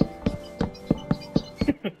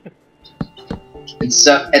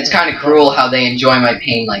 It's kind of cruel how they enjoy my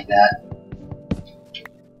pain like that.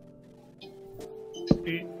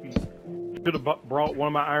 You should have brought one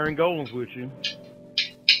of my iron golems with you.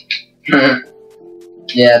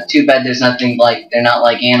 Yeah, too bad there's nothing like, they're not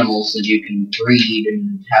like animals that you can breed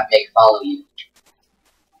and make follow you.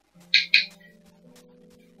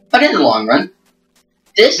 But in the long run,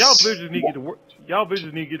 this... Y'all bitches need to get to work. Y'all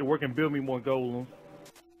bitches need to get to work and build me more golems.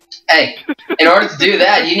 Hey, in order to do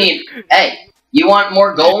that, you need... Hey, you want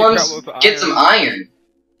more golems? Get some iron.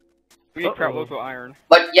 We need crap loads of iron.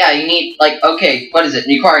 But yeah, you need, like, okay, what is it?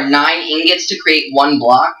 You require 9 ingots to create 1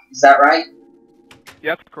 block, is that right?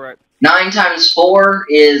 Yeah, that's correct. 9 times 4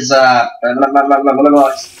 is,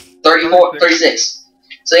 36.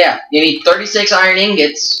 So yeah, you need 36 iron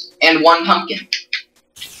ingots and 1 pumpkin.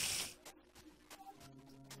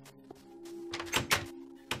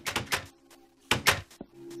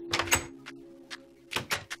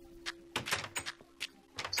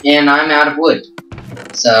 And I'm out of wood.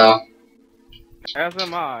 So... As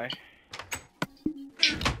am I.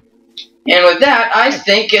 And with that, I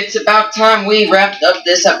think it's about time we wrapped up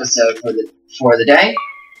this episode for the day.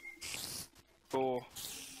 Cool.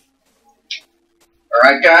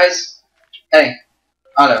 Alright, guys. Hey,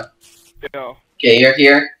 Otto. Yeah. Okay, you're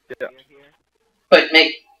here. Yeah.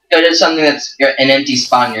 Go to something that's an empty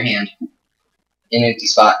spot in your hand. An empty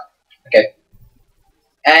spot. Okay.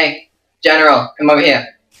 Hey, General, come over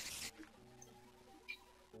here.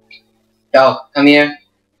 Go, come here.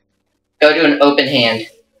 Go to an open hand.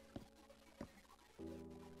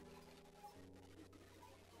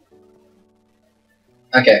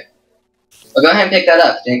 Okay. Well, go ahead and pick that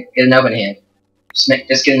up. Get an open hand.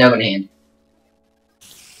 Just get an open hand.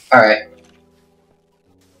 Alright.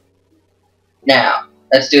 Now,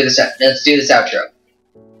 let's do this outro.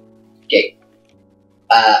 Okay.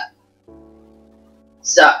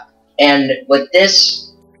 And with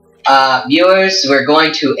this, viewers, we're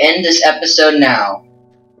going to end this episode now.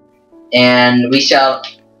 And we shall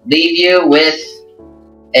leave you with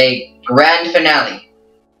a grand finale.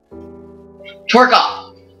 Twerk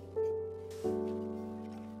off!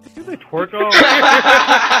 Did you say twerk off?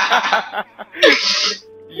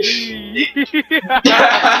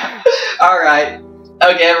 Alright.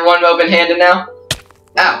 Okay, everyone open-handed now?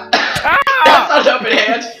 Ow. That's not an open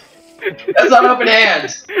hand! That's not open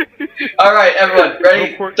hands! Alright, everyone,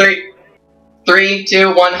 ready? 3,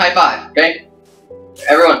 2, 1, high five, okay?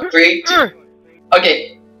 Everyone, 3, 2.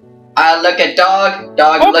 Okay. Look at dog,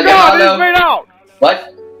 look at Hollow. It's made out!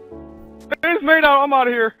 What? It's made out, I'm out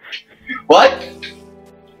of here. What?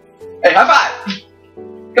 Hey, high five!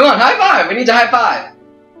 Come on, high five! We need to high five!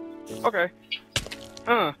 Okay.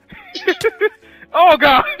 Oh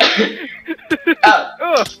god!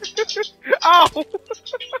 Ow. Ow!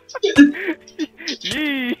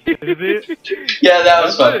 Yee! Is it? Yeah, that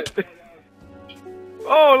was fun.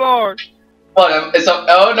 Oh lord!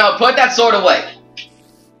 Oh no, put that sword away!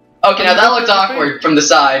 Okay, now that looked awkward from the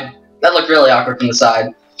side. That looked really awkward from the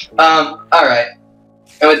side. Alright.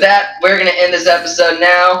 And with that, we're gonna end this episode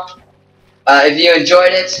now. If you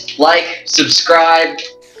enjoyed it, like, subscribe,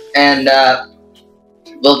 and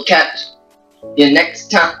we'll catch you next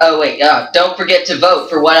time. Oh wait, don't forget to vote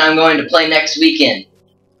for what I'm going to play next weekend.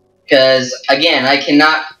 Because, again,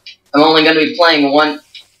 I'm only going to be doing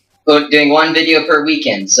one video per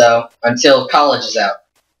weekend, so, until college is out.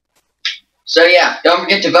 So yeah, don't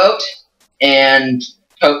forget to vote, and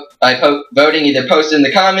by voting, either post in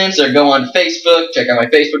the comments or go on Facebook, check out my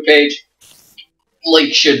Facebook page.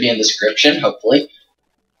 Link should be in the description, hopefully.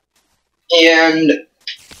 And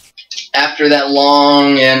after that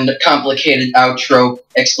long and complicated outro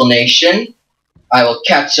explanation, I will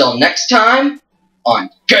catch y'all next time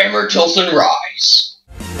on GamerTilsonrise.